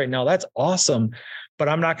points right now. That's awesome, but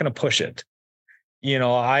I'm not going to push it.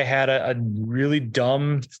 I had a really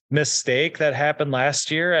dumb mistake that happened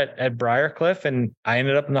last year at Briarcliff, and I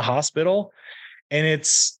ended up in the hospital. And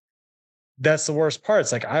that's the worst part.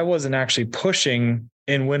 It's like, I wasn't actually pushing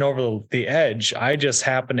and went over the edge. I just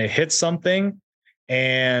happened to hit something,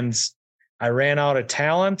 and I ran out of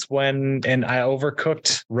talent and I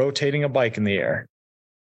overcooked rotating a bike in the air.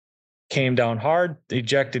 Came down hard,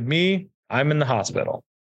 ejected me. I'm in the hospital.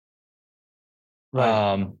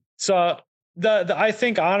 Right. So I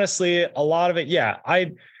think honestly, a lot of it, yeah,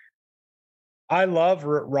 I love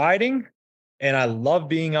riding and I love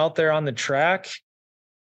being out there on the track.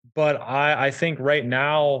 But I think right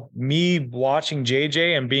now, me watching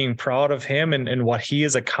JJ and being proud of him and what he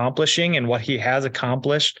is accomplishing and what he has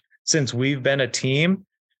accomplished since we've been a team,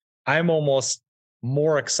 I'm almost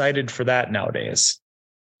more excited for that nowadays,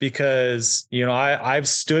 because, I've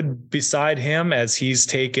stood beside him as he's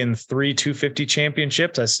taken 3 250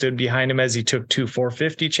 championships. I stood behind him as he took 2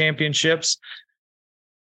 450 championships.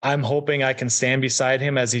 I'm hoping I can stand beside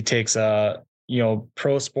him as he takes a,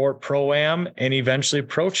 pro sport, pro-am, and eventually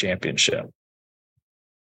pro championship.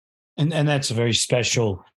 And that's a very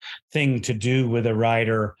special thing to do with a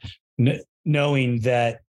rider, knowing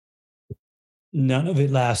that none of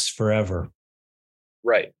it lasts forever.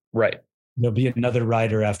 Right. There'll be another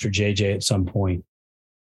rider after JJ at some point,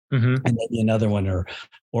 and maybe another one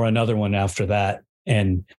or another one after that.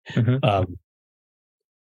 And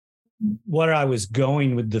what I was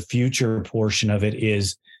going with the future portion of it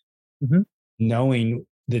is knowing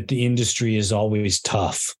that the industry is always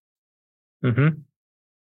tough.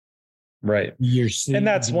 Right. And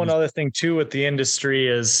that's one other thing too with the industry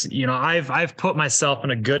is, I've put myself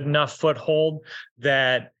in a good enough foothold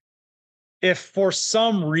that if for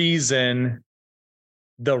some reason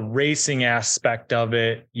the racing aspect of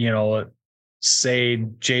it, say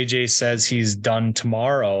JJ says he's done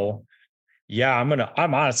tomorrow, yeah,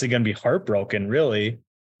 I'm honestly going to be heartbroken, really.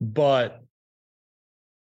 But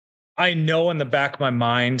I know in the back of my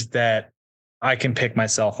mind that I can pick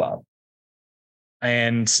myself up.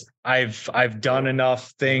 And I've done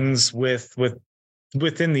enough things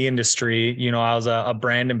within the industry. I was a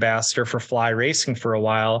brand ambassador for Fly Racing for a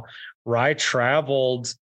while, where I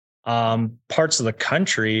traveled parts of the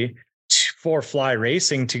country for Fly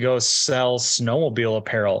Racing to go sell snowmobile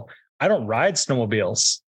apparel. I don't ride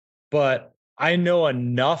snowmobiles, but I know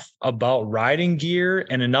enough about riding gear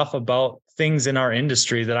and enough about things in our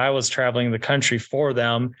industry that I was traveling the country for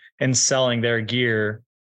them and selling their gear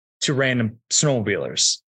to random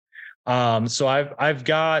snowmobilers. So I've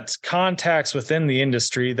got contacts within the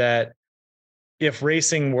industry that if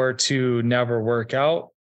racing were to never work out,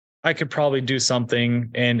 I could probably do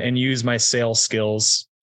something and use my sales skills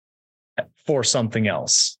for something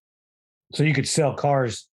else. So you could sell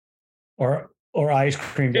cars or ice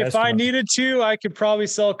cream to If I Eskimos. needed to, I could probably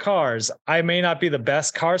sell cars. I may not be the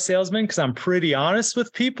best car salesman because I'm pretty honest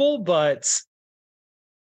with people, but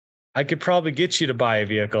I could probably get you to buy a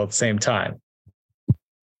vehicle at the same time.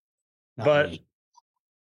 But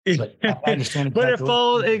I understand but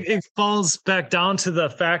exactly it falls back down to the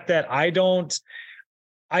fact that I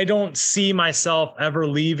don't see myself ever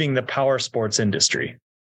leaving the power sports industry.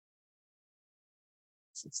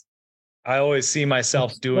 I always see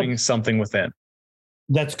myself doing something within.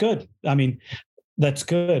 That's good. I mean, that's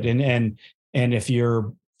good. And if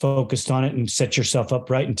you're focused on it and set yourself up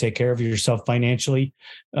right and take care of yourself financially,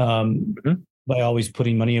 by always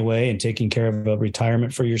putting money away and taking care of a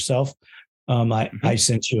retirement for yourself, I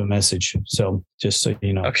sent you a message. So just so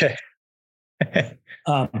you know. Okay.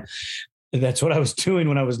 That's what I was doing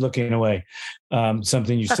when I was looking away.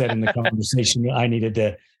 Something you said in the conversation, I needed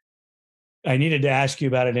to ask you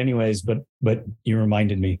about it anyways, but you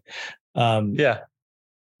reminded me. Yeah.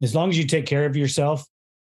 As long as you take care of yourself,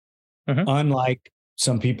 unlike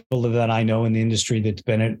some people that I know in the industry that's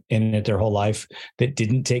been in it their whole life that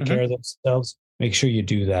didn't take care of themselves, make sure you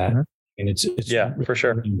do that. And it's really, for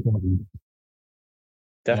sure. Important.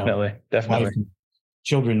 Definitely.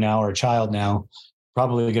 Children now, or a child now,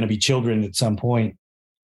 probably going to be children at some point.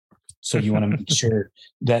 So you want to make sure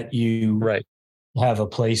that you have a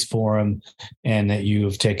place for them and that you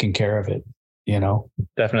have taken care of it,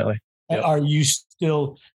 Definitely. Yep. Are you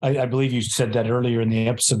still, I believe you said that earlier in the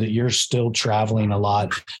episode, that you're still traveling a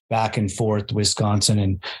lot back and forth,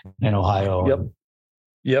 Wisconsin and Ohio.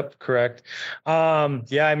 Yep. Correct.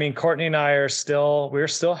 I mean, Courtney and I we're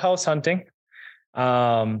still house hunting.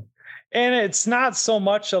 And it's not so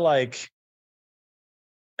much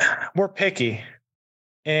we're picky,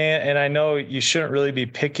 and I know you shouldn't really be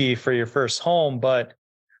picky for your first home, but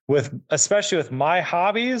especially with my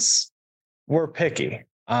hobbies, we're picky.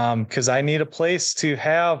 Because I need a place to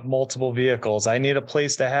have multiple vehicles. I need a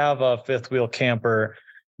place to have a fifth wheel camper,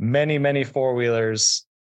 many, many four-wheelers,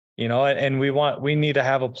 and we need to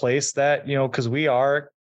have a place that, because we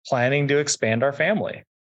are planning to expand our family.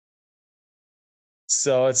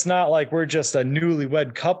 So it's not like we're just a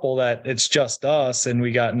newlywed couple that it's just us and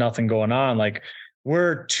we got nothing going on. Like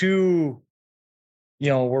we're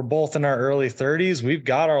we're both in our early 30s. We've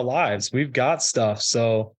got our lives, we've got stuff.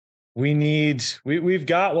 So we've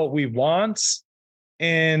got what we want,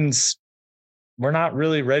 and we're not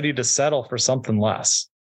really ready to settle for something less.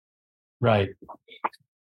 Right.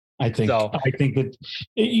 I think that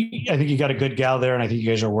you got a good gal there, and I think you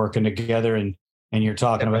guys are working together and you're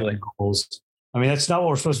talking about goals. I mean, that's not what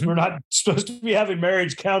we're supposed to. We're not supposed to be having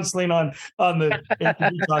marriage counseling on the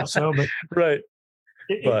talk show, but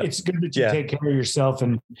it's good that you take care of yourself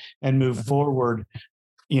and move forward.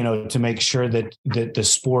 To make sure that the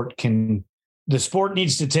sport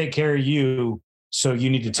needs to take care of you. So you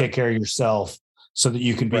need to take care of yourself so that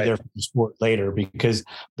you can be there for the sport later, because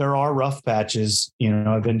there are rough patches.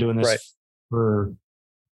 I've been doing this for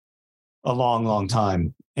a long, long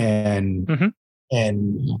time. And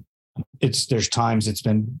there's times it's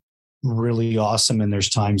been really awesome. And there's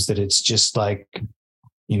times that it's just like,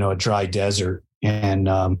 a dry desert, and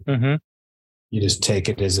you just take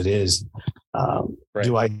it as it is.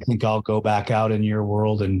 Do I think I'll go back out in your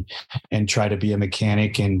world and try to be a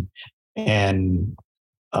mechanic and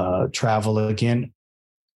travel again?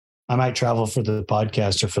 I might travel for the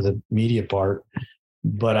podcast or for the media part,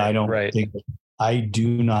 but I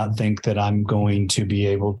do not think that I'm going to be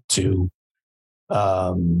able to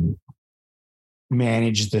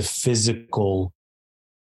manage the physical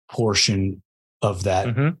portion of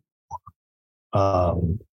that.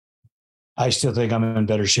 I still think I'm in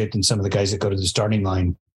better shape than some of the guys that go to the starting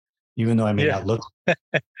line, even though I may not look.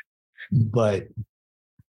 But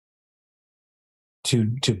to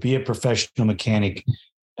be a professional mechanic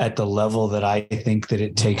at the level that I think that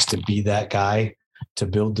it takes to be that guy, to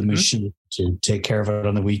build the machine, to take care of it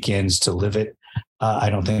on the weekends, to live it, I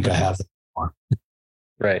don't think I have that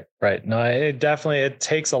anymore. Right. No, it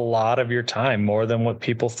takes a lot of your time, more than what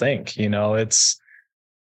people think.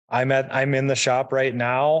 I'm in the shop right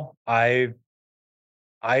now. I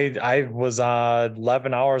was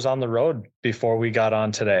 11 hours on the road before we got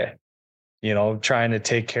on today, trying to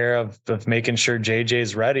take care of making sure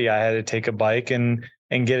JJ's ready. I had to take a bike and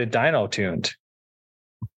get it dyno tuned.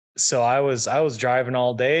 So I was driving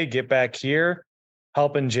all day, get back here,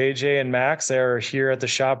 helping JJ and Max. They're here at the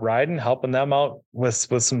shop riding, helping them out with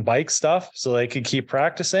some bike stuff so they could keep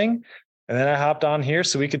practicing. And then I hopped on here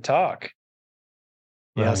so we could talk.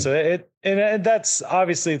 Yeah. So and that's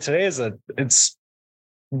obviously it's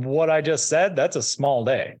what I just said. That's a small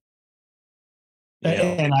day.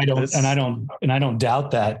 And I don't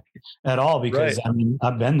doubt that at all, because right. I mean,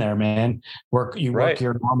 I've been there, man. Work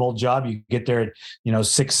your normal job. You get there at,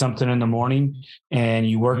 6 something in the morning, and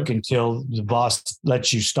you work until the boss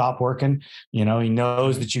lets you stop working. He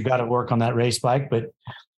knows that you got to work on that race bike, but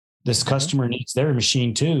this customer needs their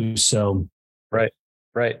machine too. So. Right.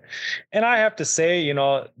 Right. And I have to say,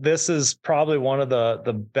 this is probably one of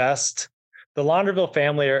the best, the Launderville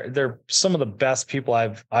family they're some of the best people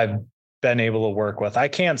I've been able to work with. I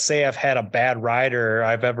can't say I've had a bad rider, or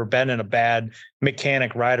I've ever been in a bad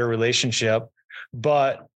mechanic rider relationship,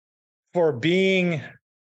 but for being,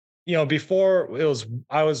 before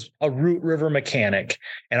I was a Root River mechanic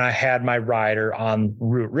and I had my rider on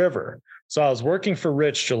Root River. So I was working for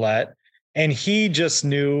Rich Gillette, and he just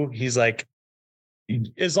knew, he's like,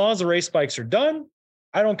 as long as the race bikes are done,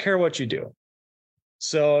 I don't care what you do.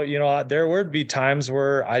 So, there would be times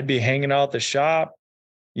where I'd be hanging out at the shop,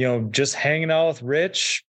 just hanging out with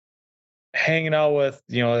Rich, hanging out with,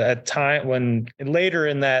 at time when later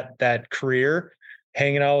in that career,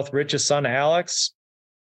 hanging out with Rich's son, Alex,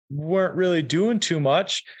 weren't really doing too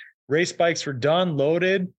much. Race bikes were done,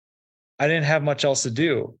 loaded. I didn't have much else to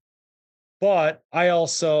do. But I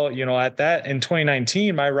also, at that in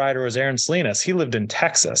 2019, my rider was Aaron Salinas. He lived in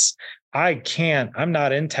Texas. I'm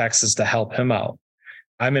not in Texas to help him out.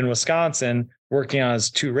 I'm in Wisconsin working on his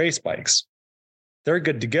 2 race bikes. They're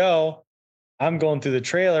good to go. I'm going through the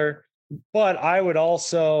trailer, but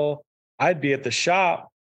I'd be at the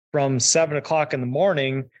shop from 7:00 in the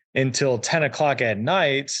morning until 10:00 at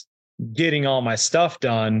night, getting all my stuff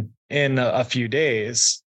done in a few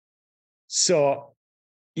days. So,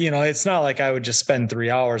 it's not like I would just spend 3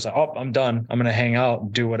 hours. Oh, I'm done. I'm going to hang out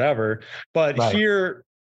and do whatever. But here,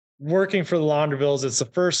 working for the Laundervilles, it's the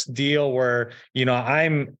first deal where,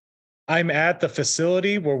 I'm at the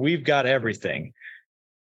facility where we've got everything.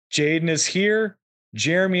 Jaden is here.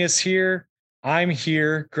 Jeremy is here. I'm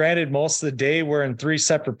here. Granted, most of the day we're in 3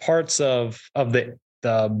 separate parts of the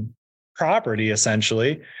property,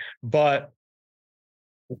 essentially. But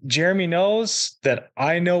Jeremy knows that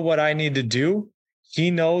I know what I need to do. He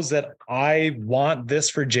knows that I want this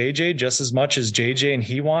for JJ just as much as JJ and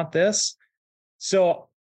he want this. So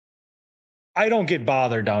I don't get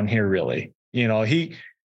bothered down here, really.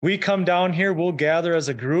 We come down here, we'll gather as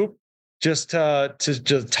a group just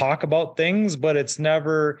to talk about things, but it's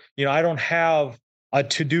never, I don't have a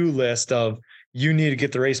to-do list of you need to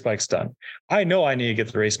get the race bikes done. I know I need to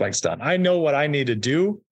get the race bikes done. I know what I need to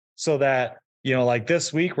do so that, like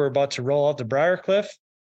this week, we're about to roll out to Briarcliff.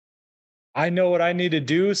 I know what I need to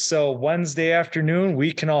do. So Wednesday afternoon,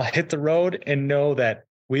 we can all hit the road and know that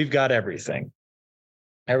we've got everything.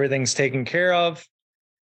 Everything's taken care of.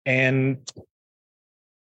 And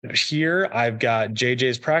here I've got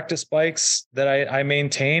JJ's practice bikes that I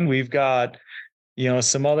maintain. We've got,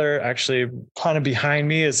 some other, actually kind of behind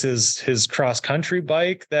me is his cross country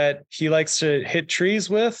bike that he likes to hit trees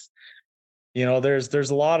with. There's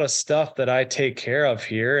a lot of stuff that I take care of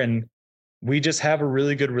here, and we just have a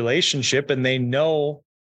really good relationship, and they know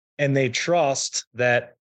and they trust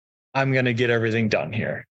that I'm going to get everything done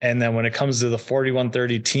here. And then when it comes to the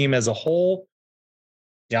 4130 team as a whole,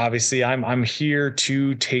 yeah, obviously I'm here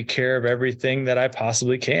to take care of everything that I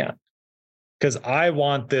possibly can, because I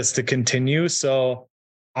want this to continue. So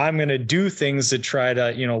I'm going to do things to try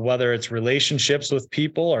to, whether it's relationships with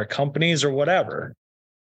people or companies or whatever.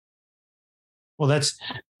 Well, that's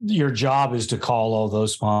your job, is to call all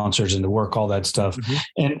those sponsors and to work all that stuff.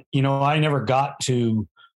 And, I never got to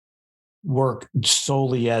work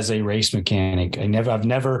solely as a race mechanic. I've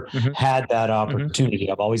never had that opportunity.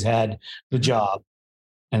 I've always had the job.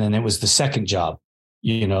 And then it was the second job,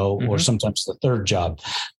 or sometimes the third job.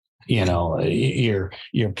 You're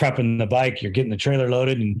prepping the bike, you're getting the trailer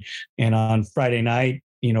loaded, and on Friday night,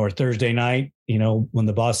 or Thursday night, when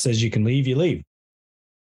the boss says you can leave, you leave.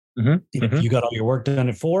 If you got all your work done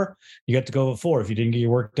at 4, you got to go at 4. If you didn't get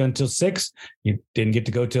your work done till 6, you didn't get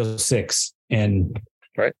to go till 6. And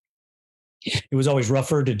it was always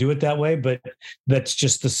rougher to do it that way, but that's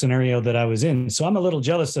just the scenario that I was in. So I'm a little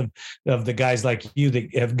jealous of the guys like you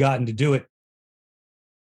that have gotten to do it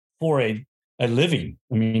for a living.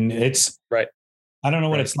 I mean, it's right. I don't know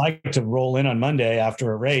what it's like to roll in on Monday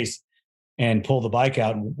after a race and pull the bike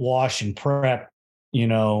out and wash and prep,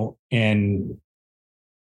 and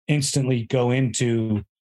instantly go into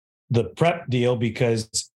the prep deal,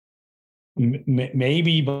 because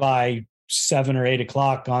maybe by 7 or 8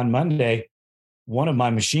 o'clock on Monday, one of my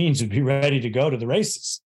machines would be ready to go to the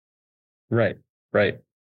races. Right.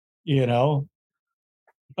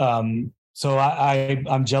 So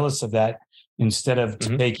I'm jealous of that. Instead of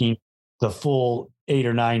taking the full 8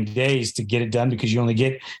 or 9 days to get it done, because you only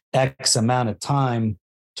get X amount of time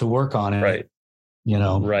to work on it. Right. You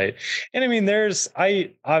know? Right. And I mean,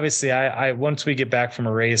 I once we get back from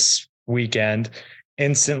a race weekend,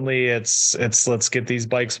 instantly it's let's get these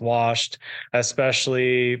bikes washed,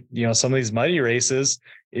 especially, some of these muddy races.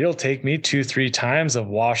 It'll take me 2-3 times of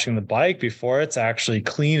washing the bike before it's actually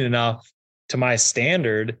clean enough to my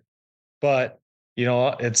standard. But,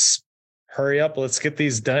 it's hurry up, let's get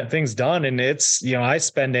these things done. And it's, I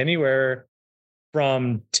spend anywhere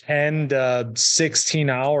from 10 to 16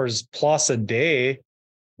 hours plus a day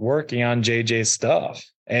working on JJ's stuff.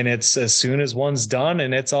 And it's as soon as one's done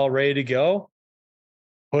and it's all ready to go,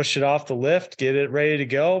 push it off the lift, get it ready to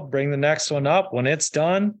go, bring the next one up. When it's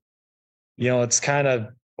done, it's kind of,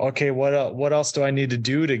 okay, what else do I need to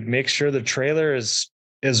do to make sure the trailer is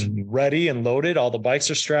ready and loaded? All the bikes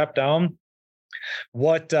are strapped down.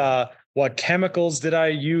 What chemicals did I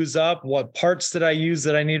use up? What parts did I use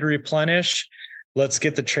that I need to replenish? Let's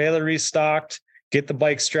get the trailer restocked, get the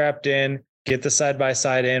bike strapped in, get the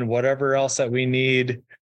side-by-side in, whatever else that we need.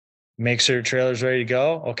 Make sure your trailer's ready to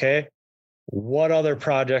go. Okay. What other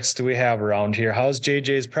projects do we have around here? How's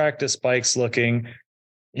JJ's practice bikes looking?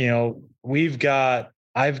 I've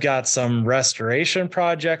got some restoration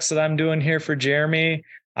projects that I'm doing here for Jeremy.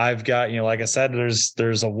 I've got, like I said,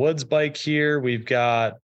 there's a woods bike here. We've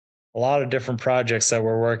got a lot of different projects that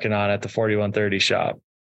we're working on at the 4130 shop.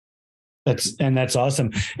 That's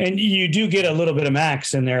awesome. And you do get a little bit of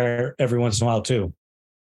Max in there every once in a while too.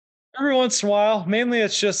 Every once in a while. Mainly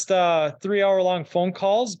it's just 3-hour long phone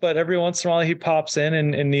calls, but every once in a while he pops in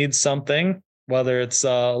and needs something, whether it's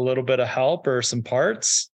a little bit of help or some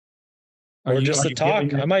parts or just a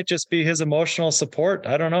talk. I might just be his emotional support.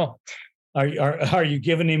 I don't know. Are you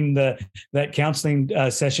giving him that counseling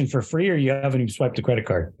session for free, or you haven't even swiped a credit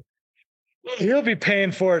card? He'll be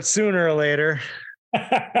paying for it sooner or later.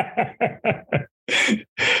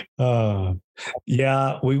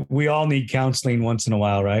 Yeah, we all need counseling once in a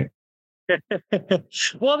while, right?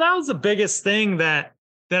 Well, that was the biggest thing that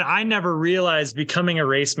I never realized becoming a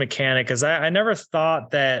race mechanic, is I never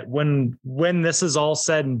thought that when this is all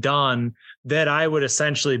said and done, that I would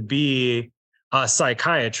essentially be a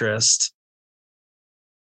psychiatrist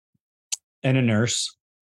and a nurse.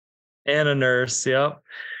 Yep.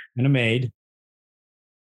 And a maid.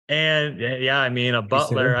 And yeah, I mean, a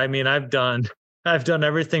butler. I mean, I've done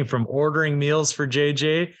everything from ordering meals for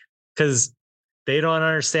JJ, because they don't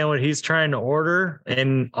understand what he's trying to order.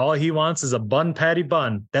 And all he wants is a bun patty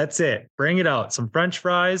bun. That's it. Bring it out. Some French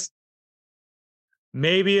fries,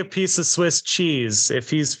 maybe a piece of Swiss cheese if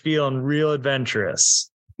he's feeling real adventurous.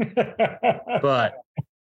 But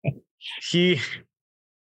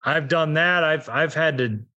I've done that. I've had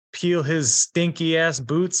to peel his stinky ass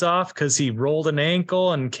boots off because he rolled an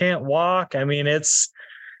ankle and can't walk. I mean,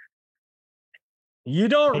 you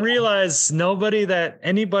don't realize,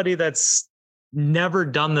 anybody that's never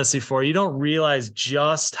done this before, you don't realize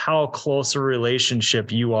just how close a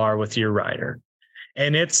relationship you are with your rider.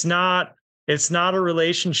 And it's not a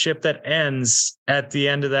relationship that ends at the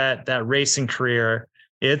end of that racing career.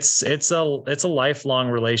 It's a lifelong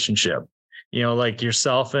relationship, like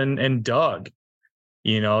yourself and Doug.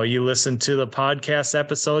 You listen to the podcast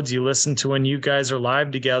episodes, you listen to when you guys are live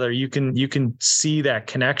together, you can see that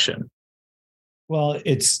connection. Well,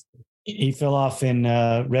 he fell off in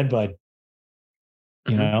Redbud.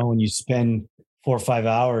 When you spend 4 or 5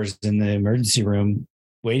 hours in the emergency room,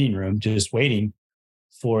 waiting room, just waiting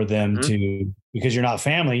for them to, because you're not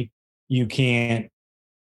family, you can't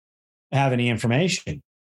have any information.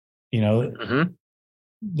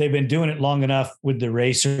 They've been doing it long enough with the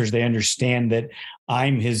racers. They understand that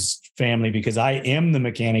I'm his family because I am the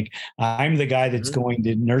mechanic. I'm the guy that's going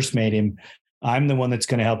to nursemaid him. I'm the one that's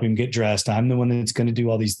going to help him get dressed. I'm the one that's going to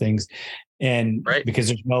do all ththese things. And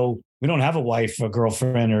because we don't have a wife, a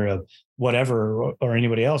girlfriend, or a whatever, or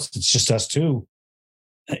anybody else. It's just us two.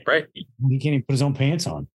 Right. He can't even put his own pants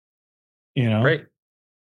on, Right.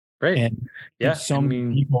 And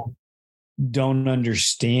many people don't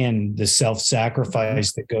understand the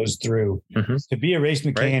self-sacrifice that goes through to be a race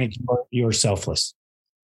mechanic. You're selfless.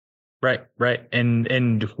 Right.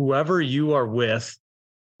 And whoever you are with,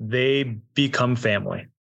 they become family.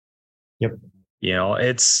 Yep.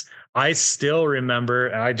 I still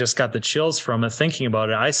remember, I just got the chills from it thinking about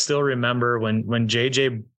it. I still remember when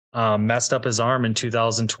JJ messed up his arm in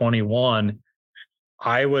 2021.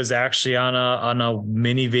 I was actually on a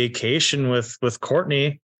mini vacation with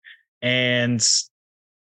Courtney, and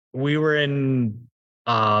we were in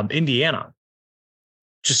Indiana.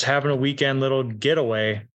 just having a weekend little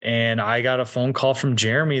getaway, and I got a phone call from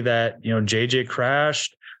Jeremy that, JJ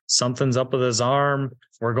crashed, something's up with his arm.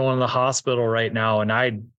 We're going to the hospital right now.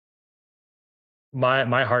 And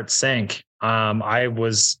my heart sank. I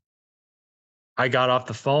got off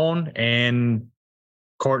the phone, and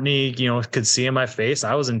Courtney, could see in my face,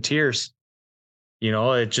 I was in tears.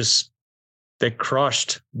 They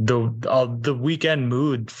crushed the weekend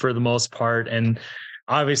mood for the most part. And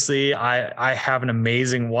obviously I have an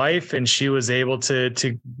amazing wife, and she was able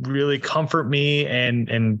to really comfort me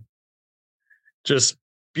and just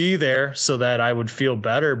be there so that I would feel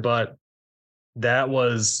better. But that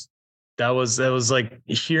was like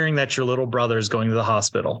hearing that your little brother is going to the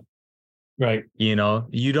hospital. Right. You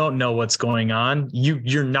don't know what's going on.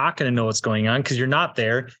 You're not going to know what's going on because you're not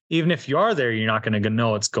there. Even if you are there, you're not going to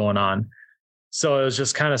know what's going on. So it was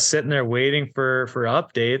just kind of sitting there waiting for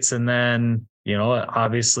updates. And then,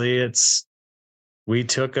 obviously we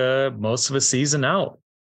took most of a season out,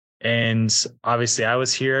 and obviously I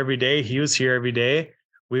was here every day. He was here every day.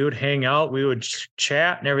 We would hang out, we would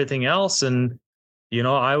chat and everything else. And,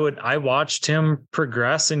 I watched him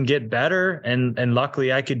progress and get better. And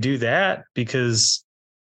luckily I could do that because,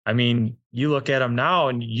 I mean, you look at him now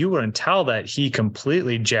and you wouldn't tell that he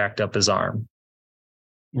completely jacked up his arm.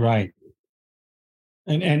 Right.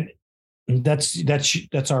 And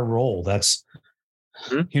that's our role. That's,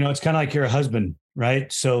 it's kind of like you're a husband, right?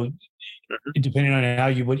 So depending on how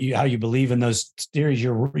you believe in those theories,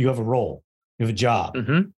 you have a role, you have a job,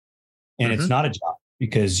 and it's not a job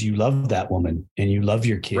because you love that woman and you love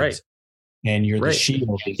your kids, right, and you're the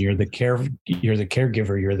shield, and you're the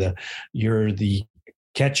caregiver, you're the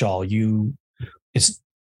catch-all.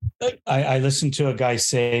 I listened to a guy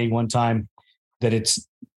say one time that it's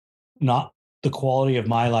not the quality of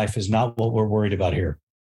my life is not what we're worried about here.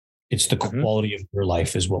 It's the quality of your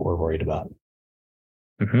life is what we're worried about.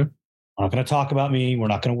 We're not going to talk about me. We're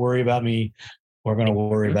not going to worry about me. We're going to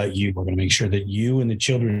worry about you. We're going to make sure that you and the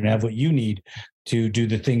children have what you need to do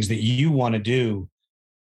the things that you want to do.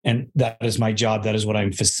 And that is my job. That is what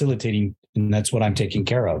I'm facilitating. And that's what I'm taking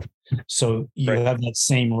care of. So you have that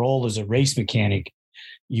same role as a race mechanic.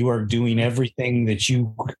 You are doing everything that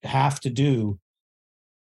you have to do.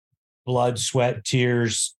 Blood, sweat,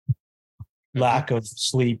 tears, lack of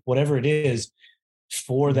sleep, whatever it is,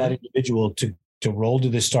 for that individual to roll to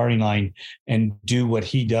the starting line and do what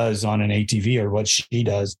he does on an ATV or what she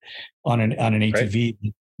does on an ATV.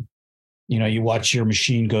 Right. You watch your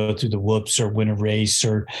machine go through the whoops or win a race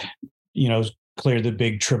or, clear the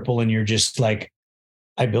big triple, and you're just like,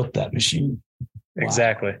 I built that machine. Wow.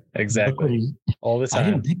 Exactly. All the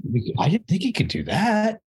time. I didn't think he could do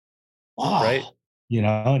that. Wow. Right.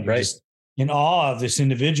 And you're just in awe of this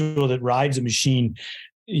individual that rides a machine,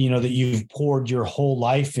 that you've poured your whole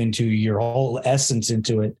life into, your whole essence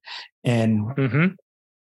into it. And,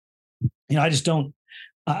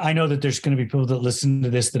 I know that there's going to be people that listen to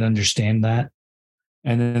this that understand that.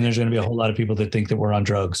 And then there's going to be a whole lot of people that think that we're on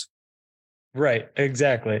drugs. Right.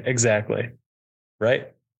 Exactly.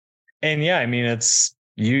 Right. And yeah, I mean, it's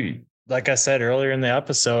like I said earlier in the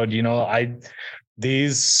episode,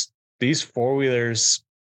 these four-wheelers,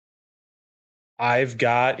 I've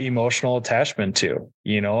got emotional attachment to,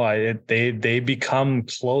 they become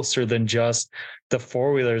closer than just the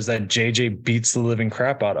four-wheelers that JJ beats the living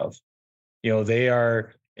crap out of. They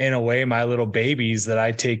are in a way my little babies that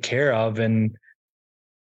I take care of. And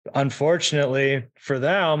unfortunately for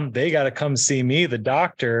them, they got to come see me, the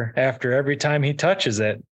doctor, after every time he touches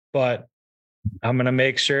it. But I'm going to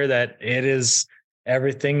make sure that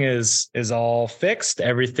everything is all fixed.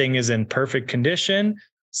 Everything is in perfect condition.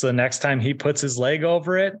 So the next time he puts his leg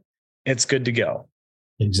over it, it's good to go.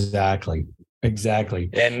 Exactly.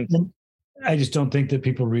 And I just don't think that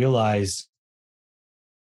people realize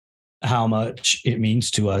how much it means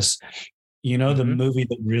to us. The movie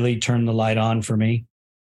that really turned the light on for me.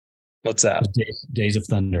 What's that? Days of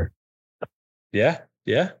Thunder. Yeah.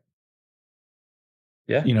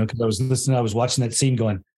 Because I was watching that scene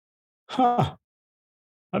going,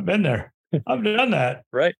 I've been there. I've done that.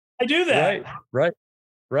 Right. I do that.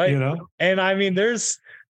 Right. And I mean, there's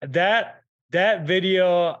that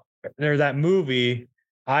video or that movie,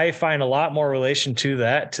 I find a lot more relation to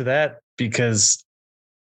that because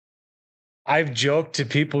I've joked to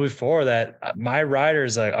people before that my rider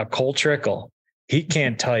is a Cole Trickle. He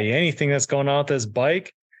can't tell you anything that's going on with his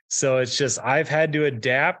bike. So it's just, I've had to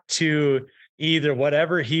adapt to either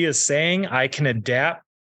whatever he is saying, I can adapt.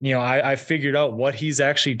 I figured out what he's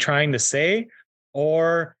actually trying to say,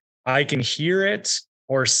 or I can hear it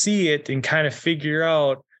or see it and kind of figure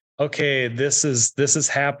out, okay, this is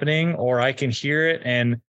happening, or I can hear it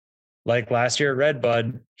and like last year at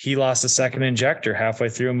Redbud, he lost a second injector halfway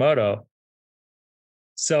through a moto.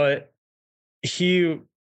 So he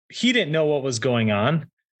didn't know what was going on,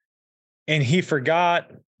 and he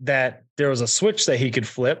forgot that there was a switch that he could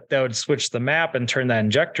flip that would switch the map and turn that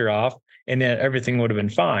injector off, and then everything would have been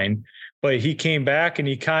fine. But he came back and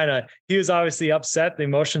he was obviously upset. The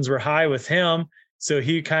emotions were high with him. So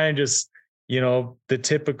he kind of just, the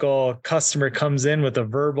typical customer comes in with a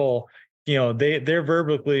verbal, they're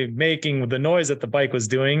verbally making the noise that the bike was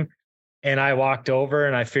doing. And I walked over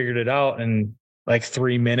and I figured it out in like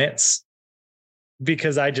 3 minutes,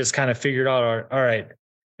 because I just kind of figured out, all right,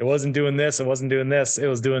 it wasn't doing this. It wasn't doing this. It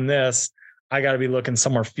was doing this. I got to be looking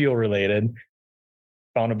somewhere fuel related.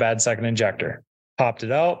 Found a bad second injector, popped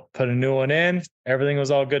it out, put a new one in. Everything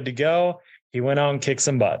was all good to go. He went out and kicked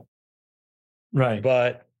some butt. Right.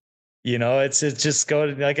 But it's just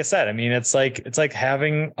like I said, I mean, it's like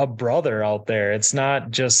having a brother out there. It's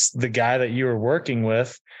not just the guy that you were working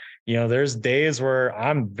with. There's days where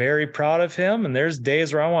I'm very proud of him, and there's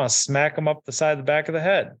days where I want to smack him up the side of the back of the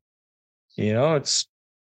head. It's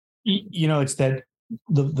that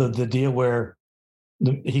the deal where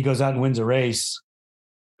he goes out and wins a race,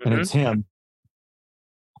 and it's him,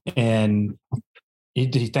 and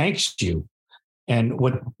he thanks you. And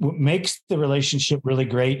what makes the relationship really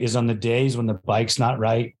great is on the days when the bike's not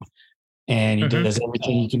right, and he does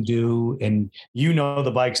everything he can do, and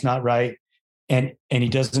the bike's not right, and he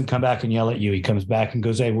doesn't come back and yell at you. He comes back and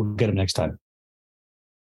goes, "Hey, we'll get him next time."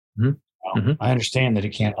 I understand that it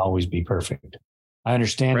can't always be perfect. I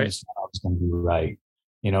understand that it's not always going to be right,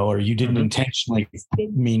 or you didn't intentionally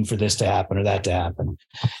mean for this to happen or that to happen.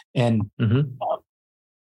 And,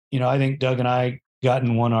 I think Doug and I got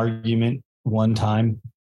in one argument one time.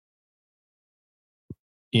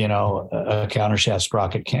 A countershaft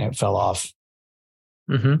sprocket fell off.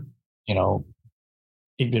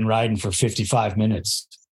 He'd been riding for 55 minutes.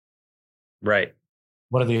 Right.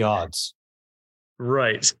 What are the odds?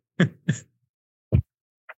 Right.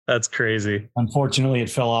 That's crazy. Unfortunately, it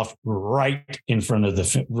fell off right in front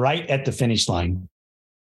of right at the finish line.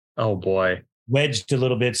 Oh boy. Wedged a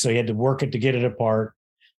little bit, so he had to work it to get it apart.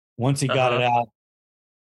 Once he got it out,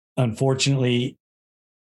 unfortunately,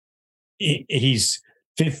 he's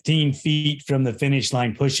 15 feet from the finish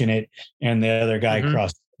line pushing it, and the other guy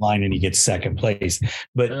crossed the line and he gets second place.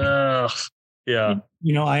 But yeah,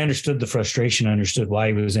 I understood the frustration. I understood why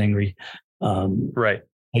he was angry. Right.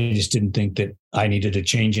 I just didn't think that I needed to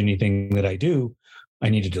change anything that I do. I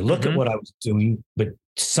needed to look at what I was doing, but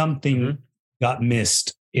something got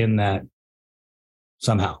missed in that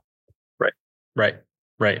somehow.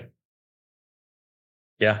 Right.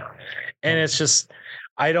 Yeah. And it's just,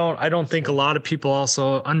 I don't think a lot of people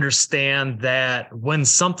also understand that when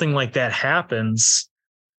something like that happens,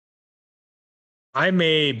 I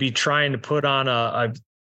may be trying to put on a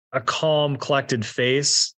calm, collected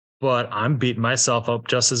face, but I'm beating myself up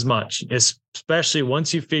just as much, especially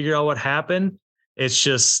once you figure out what happened. It's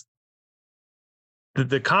just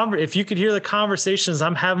if you could hear the conversations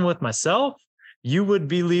I'm having with myself, you would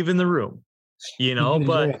be leaving the room,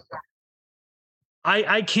 but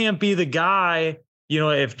I can't be the guy,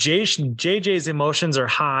 if JJ's emotions are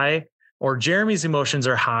high or Jeremy's emotions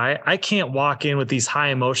are high, I can't walk in with these high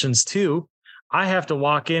emotions too. I have to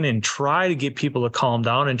walk in and try to get people to calm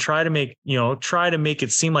down and try to make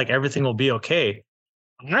it seem like everything will be okay.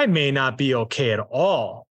 I may not be okay at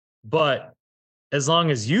all, but as long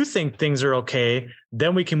as you think things are okay,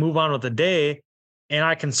 then we can move on with the day and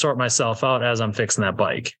I can sort myself out as I'm fixing that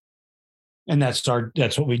bike. And that's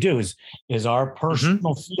what we do is our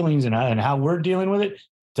personal feelings and how we're dealing with it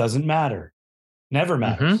doesn't matter. Never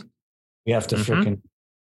matters. We have to freaking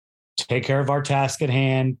take care of our task at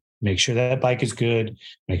hand, make sure that bike is good,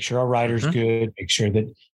 make sure our rider's good, make sure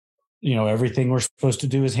that, everything we're supposed to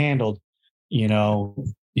do is handled.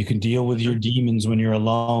 You can deal with your demons when you're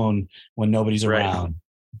alone, when nobody's around,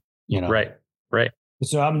 Right.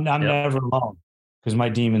 So I'm never alone because my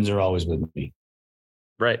demons are always with me.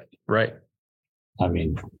 Right. I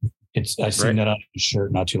mean, I seen that on a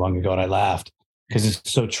shirt not too long ago and I laughed because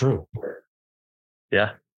it's so true.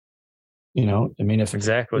 Yeah.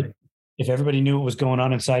 If everybody knew what was going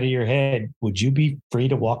on inside of your head, would you be free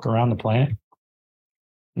to walk around the planet?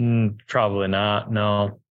 Probably not.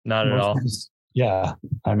 No, not at all. Yeah.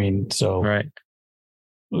 I mean, so right.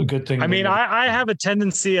 Good thing. I mean, I have a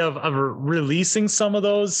tendency of releasing some of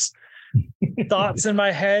those thoughts in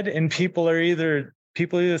my head, and people either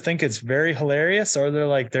think it's very hilarious or they're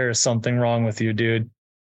like, there's something wrong with you, dude.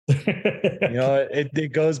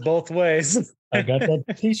 It goes both ways. I got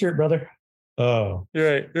that t-shirt, brother. Oh,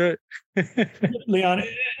 you're right. Leon,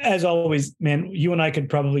 as always, man, you and I could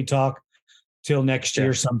probably talk till next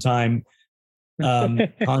year sometime,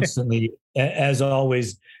 constantly. As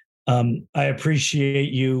always, I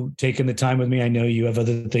appreciate you taking the time with me. I know you have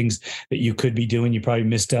other things that you could be doing. You probably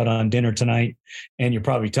missed out on dinner tonight, and you're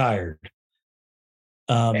probably tired.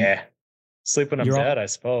 Yeah, sleep when I'm dead, I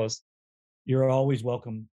suppose. You're always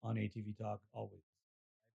welcome on ATV Talk, always.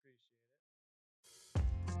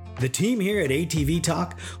 The team here at ATV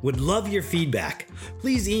Talk would love your feedback.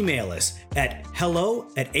 Please email us at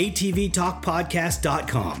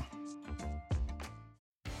hello@atvtalkpodcast.com.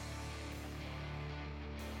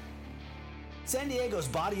 San Diego's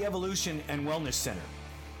Body Evolution and Wellness Center,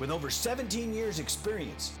 with over 17 years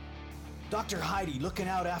experience. Dr. Heidi looking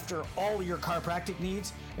out after all your chiropractic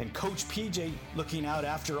needs, and Coach PJ looking out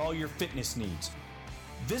after all your fitness needs.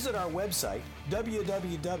 Visit our website,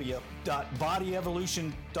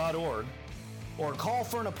 www.bodyevolution.org, or call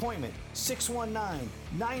for an appointment,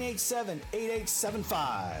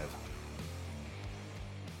 619-987-8875.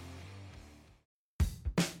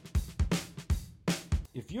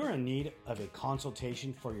 If you're in need of a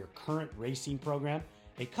consultation for your current racing program,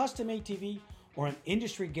 a custom ATV, or an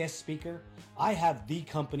industry guest speaker, I have the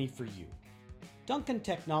company for you. Duncan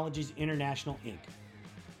Technologies International, Inc.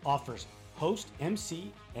 offers host,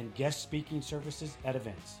 MC, and guest speaking services at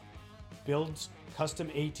events. Builds custom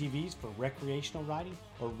ATVs for recreational riding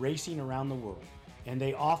or racing around the world. And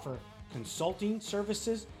they offer consulting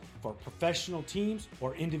services for professional teams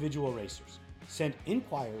or individual racers. Send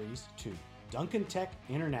inquiries to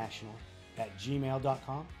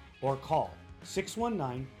duncantechinternational@gmail.com or call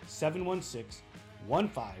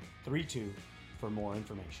 619-716-1532 for more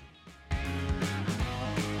information.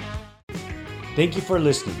 Thank you for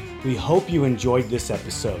listening. We hope you enjoyed this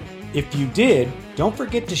episode. If you did, don't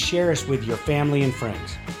forget to share us with your family and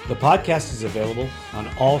friends. The podcast is available on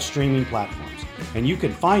all streaming platforms, and you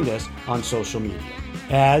can find us on social media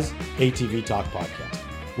as ATV Talk Podcast.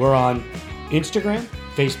 We're on Instagram,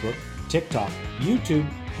 Facebook, TikTok, YouTube,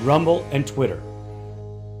 Rumble, and Twitter.